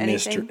about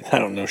anything. I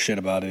don't know shit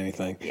about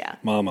anything. Yeah.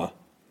 Mama,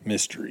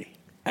 mystery,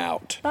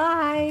 out.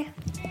 Bye.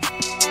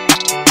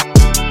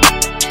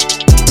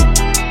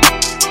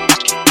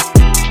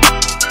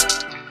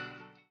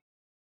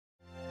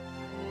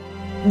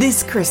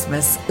 This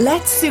Christmas,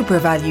 let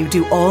SuperValu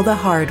do all the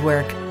hard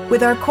work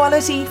with our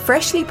quality,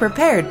 freshly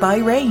prepared by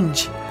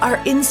Range. Our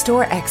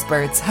in-store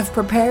experts have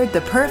prepared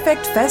the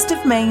perfect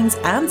festive mains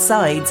and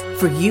sides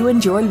for you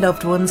and your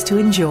loved ones to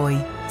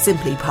enjoy.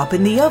 Simply pop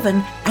in the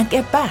oven and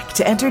get back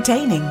to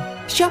entertaining.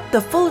 Shop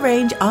the full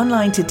range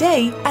online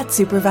today at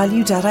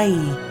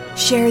supervalu.ie.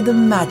 Share the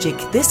magic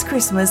this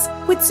Christmas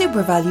with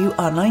SuperValu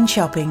online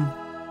shopping.